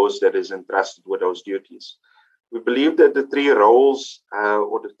from those that is entrusted with those duties. We believe that the three roles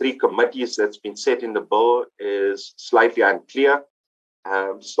or the three committees that's been set in the bill is slightly unclear.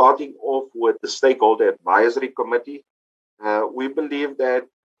 Starting off with the Stakeholder Advisory Committee, we believe that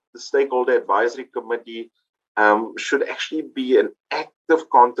the Stakeholder Advisory Committee should actually be an active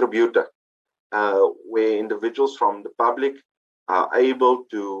contributor where individuals from the public are able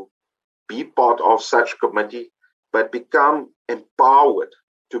to be part of such committee, but become empowered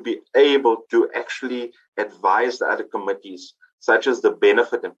to be able to actually advise the other committees, such as the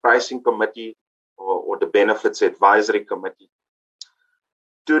Benefit and Pricing Committee or the Benefits Advisory Committee.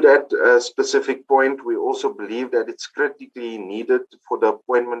 To that specific point, we also believe that it's critically needed for the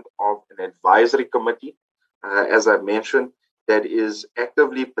appointment of an advisory committee, as I mentioned, that is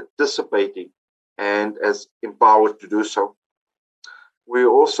actively participating and is empowered to do so. We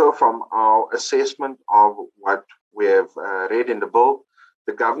also, from our assessment of what we have read in the bill,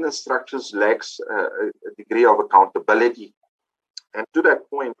 the governance structures lacks a degree of accountability. And to that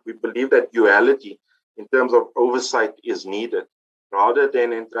point, we believe that duality in terms of oversight is needed, rather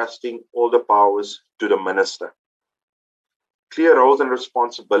than entrusting all the powers to the minister. Clear roles and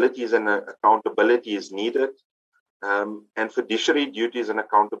responsibilities and accountability is needed, and fiduciary duties and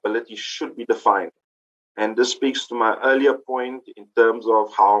accountability should be defined. And this speaks to my earlier point in terms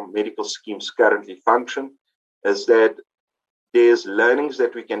of how medical schemes currently function, is that there's learnings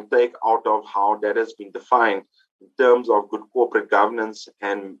that we can take out of how that has been defined in terms of good corporate governance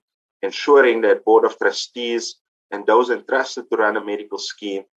and ensuring that Board of Trustees and those entrusted to run a medical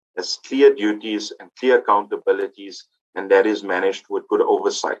scheme has clear duties and clear accountabilities, and that is managed with good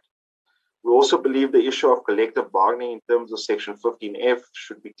oversight. We also believe the issue of collective bargaining in terms of Section 15F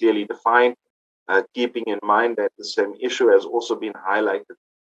should be clearly defined, keeping in mind that the same issue has also been highlighted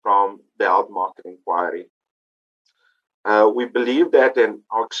from the health market inquiry. We believe that, and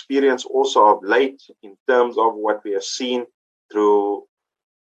our experience also of late in terms of what we have seen through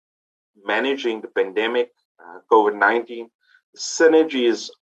managing the pandemic, COVID-19, synergies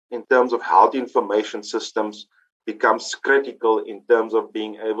in terms of health information systems becomes critical in terms of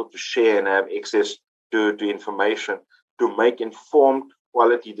being able to share and have access to information to make informed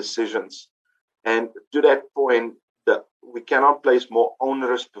quality decisions. And to that point, we cannot place more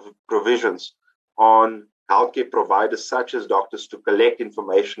onerous provisions on healthcare providers such as doctors to collect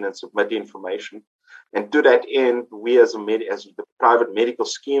information and submit information. And to that end, we as the private medical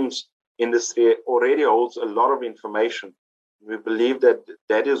schemes industry already holds a lot of information. We believe that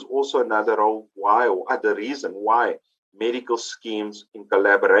that is also another reason why medical schemes in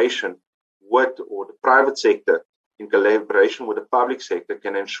collaboration with, or the private sector in collaboration with the public sector,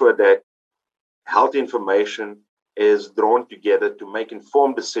 can ensure that health information is drawn together to make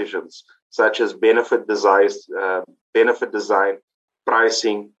informed decisions such as benefit design,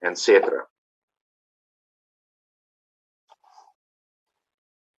 pricing, etc.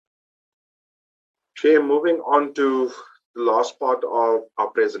 Chair, moving on to the last part of our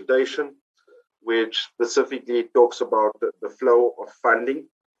presentation, which specifically talks about the flow of funding.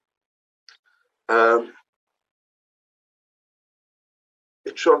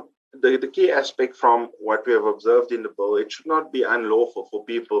 The key aspect from what we have observed in the bill, it should not be unlawful for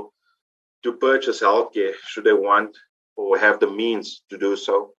people to purchase healthcare should they want or have the means to do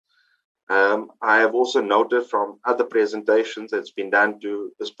so. I have also noted from other presentations that's been done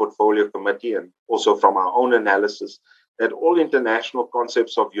to this portfolio committee and also from our own analysis that all international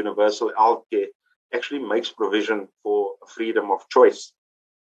concepts of universal healthcare actually makes provision for freedom of choice,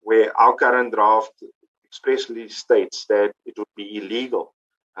 where our current draft expressly states that it would be illegal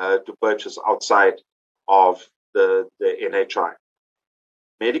to purchase outside of the NHI.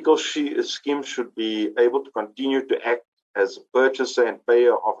 Medical schemes should be able to continue to act as a purchaser and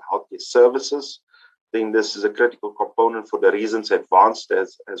payer of healthcare services. I think this is a critical component for the reasons advanced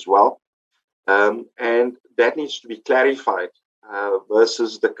as well. And that needs to be clarified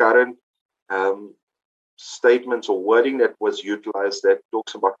versus the current statements or wording that was utilized that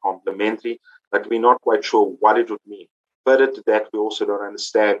talks about complementary, but we're not quite sure what it would mean. Further to that, we also don't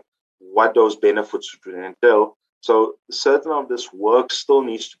understand what those benefits would entail. So certain of this work still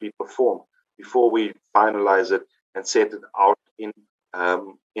needs to be performed before we finalize it and set it out in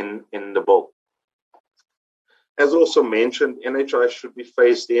the bill. As also mentioned, NHI should be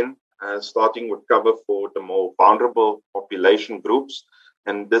phased in, starting with cover for the more vulnerable population groups.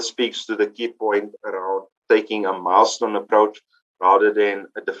 And this speaks to the key point around taking a milestone approach rather than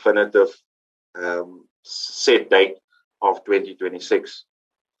a definitive set date of 2026.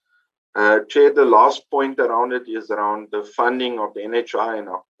 Chair, the last point around it is around the funding of the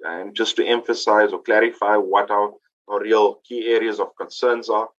NHI, and just to emphasize or clarify what our real key areas of concerns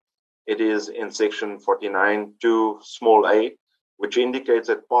are. It is in section 49(2) small a, which indicates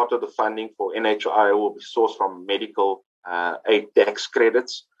that part of the funding for NHI will be sourced from medical aid tax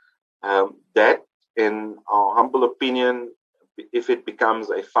credits. That, in our humble opinion, if it becomes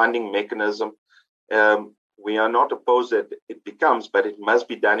a funding mechanism, we are not opposed that it becomes, but it must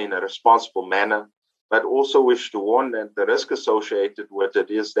be done in a responsible manner. But also wish to warn that the risk associated with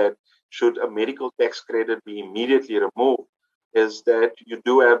it is that should a medical tax credit be immediately removed, is that you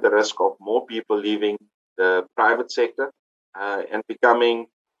do have the risk of more people leaving the private sector and becoming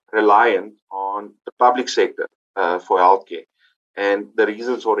reliant on the public sector for healthcare. And the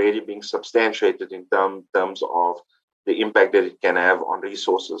reasons already being substantiated in terms of the impact that it can have on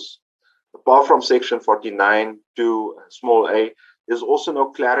resources. Apart from section 49(2) small a, there's also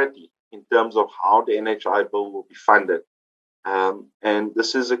no clarity in terms of how the NHI bill will be funded. And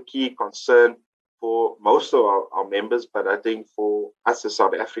this is a key concern for most of our members, but I think for us as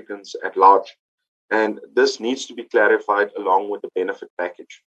South Africans at large. And this needs to be clarified along with the benefit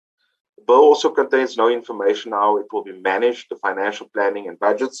package. The bill also contains no information how it will be managed, the financial planning and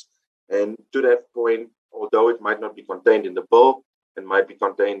budgets. And to that point, although it might not be contained in the bill and might be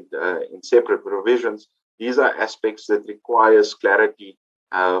contained in separate provisions, these are aspects that requires clarity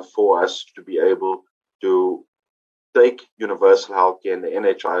for us to be able to take universal healthcare and the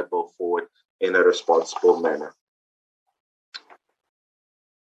NHI bill forward in a responsible manner.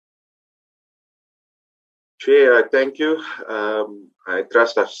 Chair, I thank you. I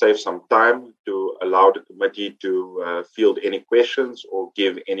trust I've saved some time to allow the committee to field any questions or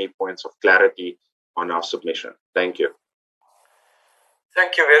give any points of clarity on our submission. Thank you.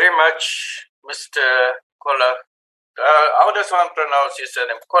 Thank you very much, Mr. Kola. How does one pronounce his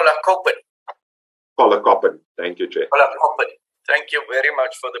name? Kola Koppen. Kola Koppen. Thank you, Chair. Kola Koppen. Thank you very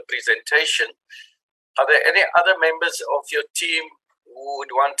much for the presentation. Are there any other members of your team who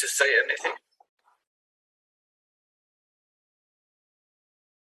would want to say anything?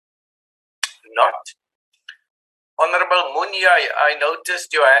 Not. Honorable Munyai, I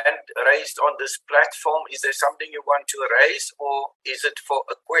noticed your hand raised on this platform. Is there something you want to raise, or is it for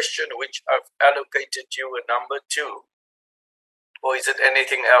a question which I've allocated you a number to? Or is it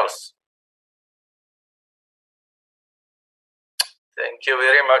anything else? Thank you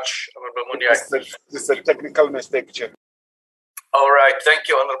very much, Honorable Munyai. This is a technical mistake, Chair. All right. Thank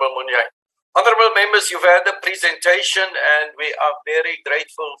you, Honorable Munyai. Honorable members, you've had the presentation and we are very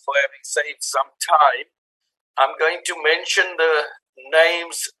grateful for having saved some time. I'm going to mention the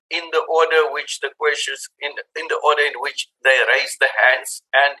names in the order which the questions, in the order in which they raise the hands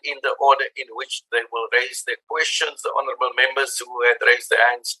and in the order in which they will raise their questions. The honorable members who had raised their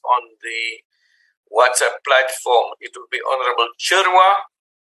hands on the WhatsApp platform, it will be Honorable Chirwa,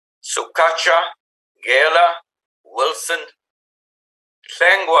 Sukacha, Gela, Wilson,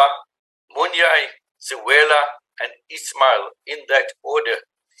 Hlengwa, Munyai, Ziwela, and Ismail in that order.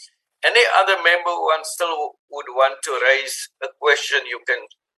 Any other member who still would want to raise a question, you can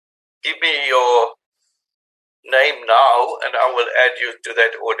give me your name now and I will add you to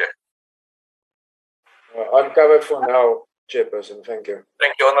that order. I'm covered for now, Chairperson. Thank you.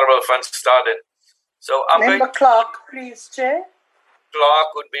 Thank you, Honorable Van Staden. So I'm Member going Clark, please, Chair. Clark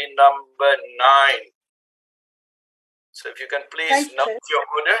would be number 9. So if you can please note your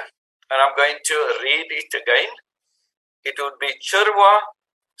order, and I'm going to read it again. It would be Chirwa,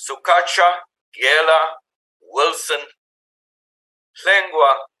 Sukacha, Gela, Wilson,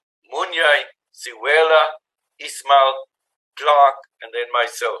 Hlengwa, Munyai, Ziwela, Ismail, Clark, and then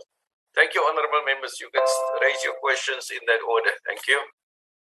myself. Thank you, honorable members. You can raise your questions in that order. Thank you.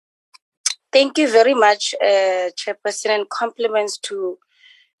 Thank you very much, Chairperson, and compliments to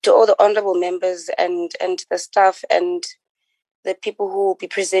all the honorable members and the staff and the people who will be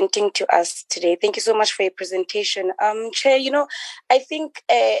presenting to us today. Thank you so much for your presentation. Chair, I think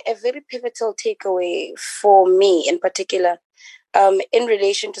a very pivotal takeaway for me in particular, in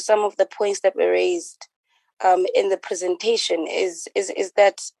relation to some of the points that were raised in the presentation is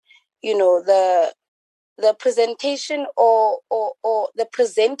that, the presentation or the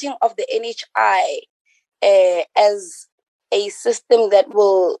presenting of the NHI as a system that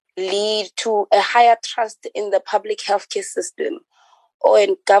will lead to a higher trust in the public healthcare system or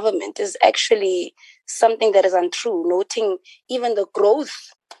in government is actually something that is untrue, noting even the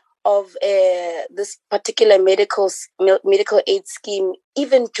growth of this particular medical aid scheme,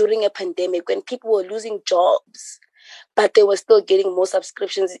 even during a pandemic when people were losing jobs, but they were still getting more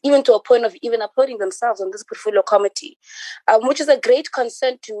subscriptions, even to a point of even applauding themselves on this portfolio committee, which is a great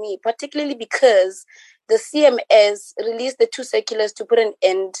concern to me, particularly because the CMS released the 2 circulars to put an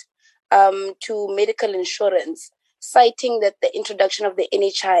end to medical insurance, citing that the introduction of the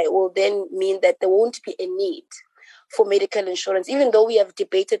NHI will then mean that there won't be a need for medical insurance, even though we have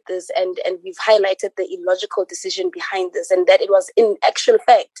debated this and we've highlighted the illogical decision behind this, and that it was in actual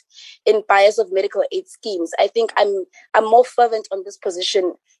fact in bias of medical aid schemes. I think I'm more fervent on this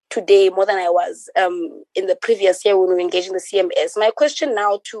position today more than I was in the previous year when we were engaging the CMS. My question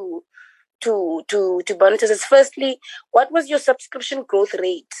now to Bonitas is, firstly, what was your subscription growth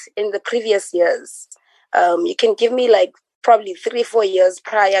rate in the previous years? You can give me like probably 3-4 years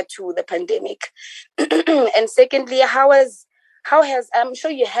prior to the pandemic. And secondly, how has I'm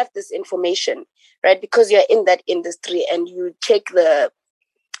sure you have this information, right? Because you're in that industry and you check the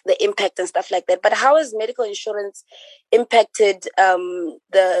impact and stuff like that. But how has medical insurance impacted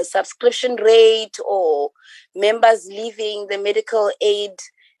the subscription rate or members leaving the medical aid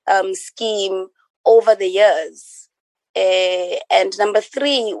scheme over the years? And number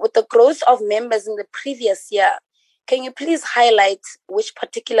 3, with the growth of members in the previous year, can you please highlight which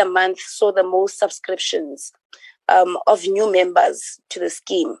particular month saw the most subscriptions of new members to the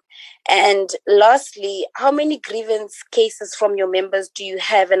scheme? And lastly, how many grievance cases from your members do you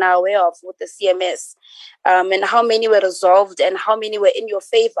have and are aware of with the CMS? And how many were resolved and how many were in your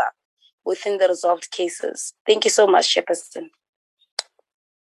favor within the resolved cases? Thank you so much, Chairperson.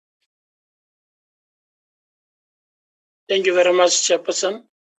 Thank you very much, Chairperson.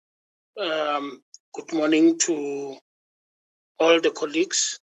 Good morning to all the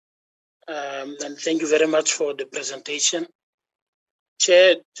colleagues, and thank you very much for the presentation.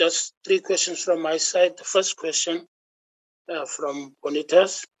 Chair, just 3 questions from my side. The first question from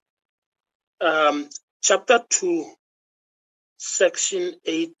Bonitas. Chapter 2, Section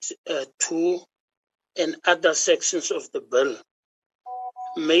 8(2) and other sections of the bill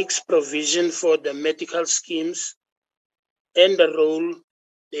makes provision for the medical schemes and the role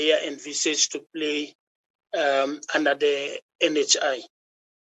they are envisaged to play under the NHI.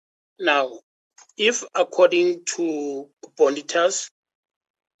 Now, if according to Bonitas,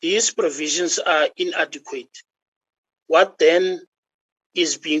 these provisions are inadequate, what then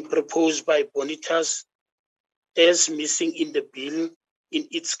is being proposed by Bonitas as missing in the bill in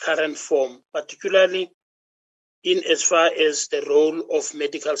its current form, particularly in as far as the role of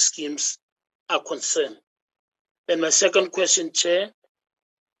medical schemes are concerned? Then my second question, Chair,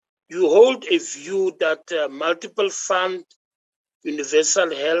 you hold a view that multiple fund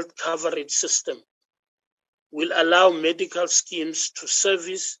universal health coverage system will allow medical schemes to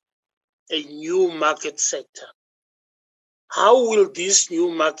service a new market sector. How will this new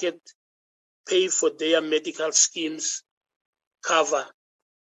market pay for their medical schemes cover?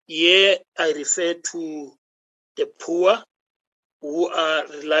 Here I refer to the poor who are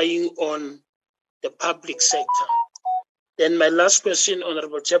relying on the public sector. Then my last question,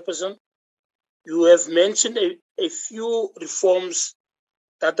 Honorable Chairperson, you have mentioned a few reforms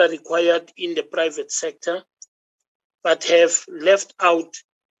that are required in the private sector, but have left out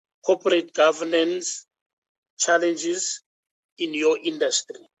corporate governance challenges in your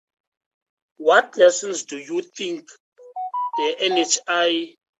industry. What lessons do you think the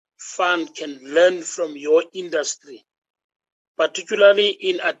NHI fund can learn from your industry, particularly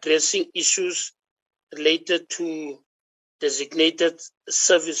in addressing issues related to designated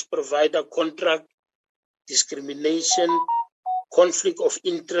service provider contract, discrimination, conflict of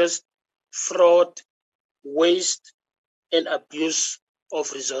interest, fraud, waste, and abuse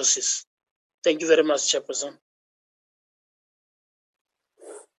of resources? Thank you very much, Chairperson.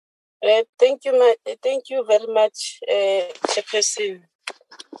 Thank you very much, Chairperson.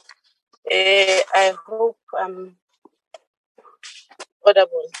 I hope I'm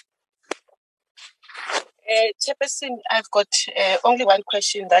audible. Chairperson, I've got only one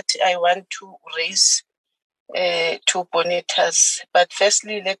question that I want to raise to Bonitas. But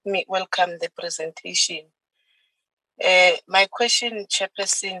firstly, let me welcome the presentation. My question,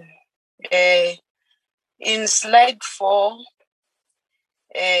 Chairperson, in slide 4,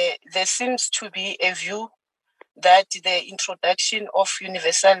 there seems to be a view that the introduction of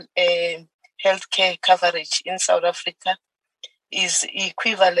universal healthcare coverage in South Africa is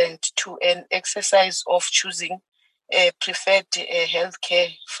equivalent to an exercise of choosing a preferred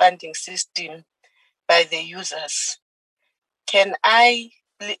healthcare funding system by the users. Can I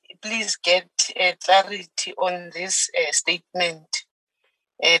please get clarity on this statement?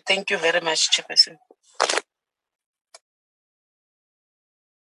 Thank you very much, Chairperson.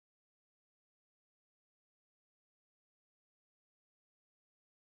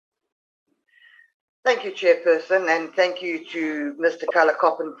 Thank you, Chairperson, and thank you to Mr.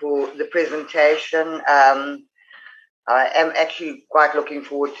 Kalakoppen for the presentation. I am actually quite looking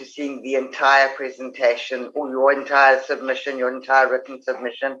forward to seeing the entire presentation, or your entire submission, your entire written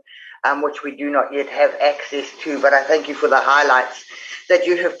submission, which we do not yet have access to, but I thank you for the highlights that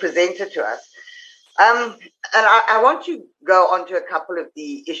you have presented to us. And I want to go on to a couple of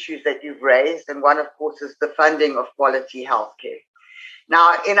the issues that you've raised, and one, of course, is the funding of quality healthcare.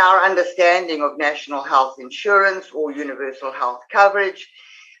 Now, in our understanding of national health insurance or universal health coverage,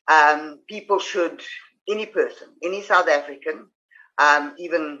 people should, any person, any South African,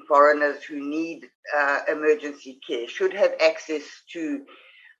 even foreigners who need emergency care, should have access to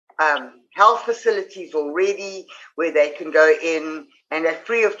health facilities already where they can go in and at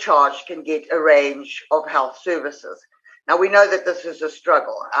free of charge can get a range of health services. Now, we know that this is a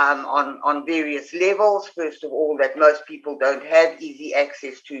struggle on various levels. First of all, that most people don't have easy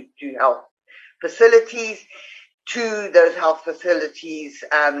access to health facilities. Two, those health facilities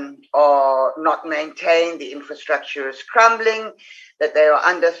are not maintained. The infrastructure is crumbling, that they are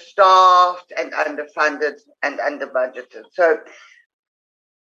understaffed and underfunded and under-budgeted. So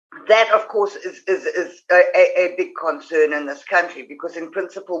that, of course, is a big concern in this country, because in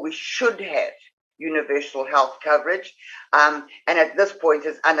principle, we should have universal health coverage, and at this point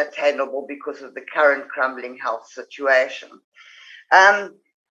is unattainable because of the current crumbling health situation. And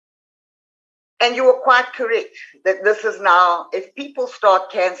you are quite correct that this is now, if people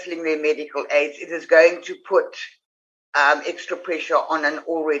start cancelling their medical aids, it is going to put extra pressure on an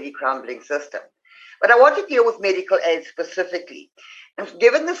already crumbling system. But I want to deal with medical aid specifically. And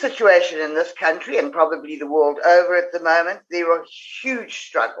given the situation in this country and probably the world over at the moment, there are huge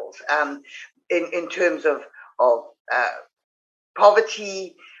struggles in terms of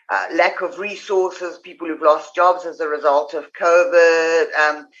poverty, lack of resources, people who've lost jobs as a result of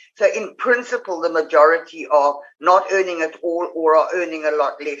COVID. So in principle, the majority are not earning at all or are earning a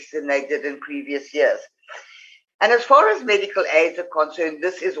lot less than they did in previous years. And as far as medical aids are concerned,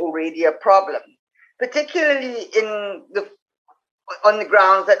 this is already a problem, particularly on the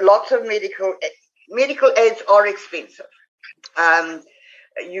grounds that lots of medical aids are expensive.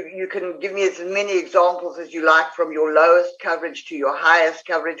 You can give me as many examples as you like, from your lowest coverage to your highest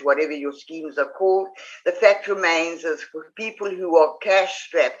coverage, whatever your schemes are called. The fact remains is for people who are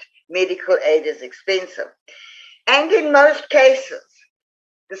cash-strapped, medical aid is expensive. And in most cases,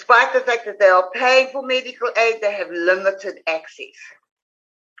 despite the fact that they are paying for medical aid, they have limited access.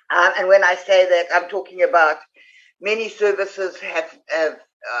 And when I say that, I'm talking about many services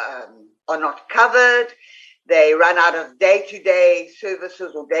are not covered. They run out of day-to-day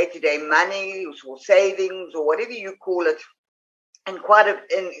services or day-to-day money or savings or whatever you call it, in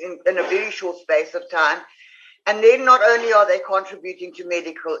a very short space of time. And then not only are they contributing to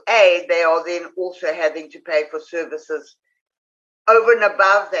medical aid, they are then also having to pay for services over and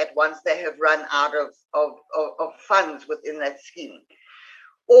above that once they have run out of funds within that scheme.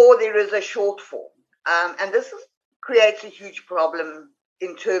 Or there is a shortfall. And this creates a huge problem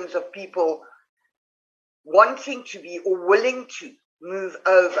in terms of people wanting to be or willing to move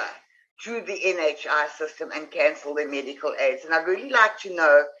over to the NHI system and cancel their medical aids. And I'd really like to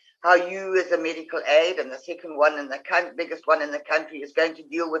know how you as a medical aid, and the second one in the biggest one in the country, is going to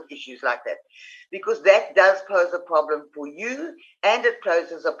deal with issues like that. Because that does pose a problem for you, and it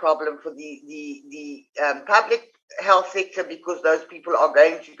poses a problem for the public health sector, because those people are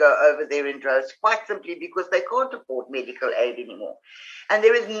going to go over there in droves, quite simply because they can't afford medical aid anymore. And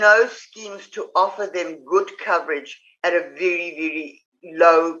there is no schemes to offer them good coverage at a very, very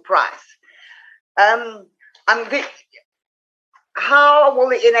low price. How will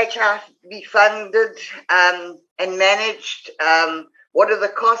the NHI be funded and managed? What are the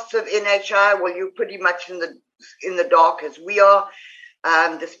costs of NHI? Well, you're pretty much in the dark as we are.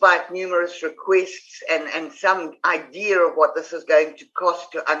 Despite numerous requests and some idea of what this is going to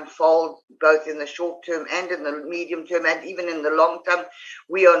cost to unfold, both in the short term and in the medium term and even in the long term,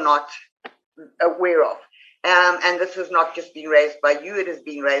 we are not aware of. And this has not just been raised by you, it has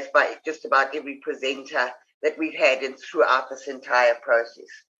been raised by just about every presenter that we've had throughout this entire process.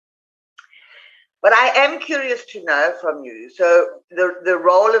 But I am curious to know from you. So the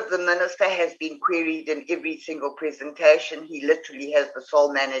role of the minister has been queried in every single presentation. He literally has the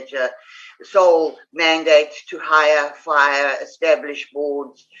sole mandate to hire, fire, establish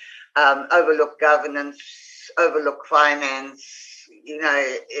boards, overlook governance, overlook finance.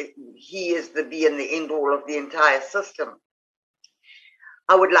 He is the be and the end all of the entire system.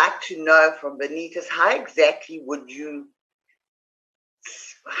 I would like to know from Bonitas,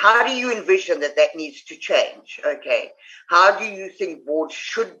 how do you envision that needs to change? Okay. How do you think boards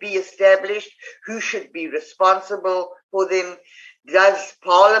should be established? Who should be responsible for them? Does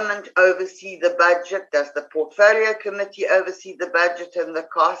Parliament oversee the budget? Does the Portfolio Committee oversee the budget and the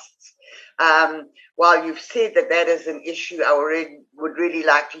costs? While you've said that is an issue, I would really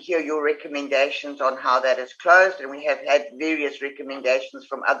like to hear your recommendations on how that is closed. And we have had various recommendations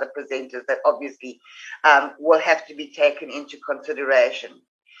from other presenters that obviously will have to be taken into consideration.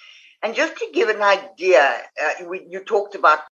 And just to give an idea, you talked about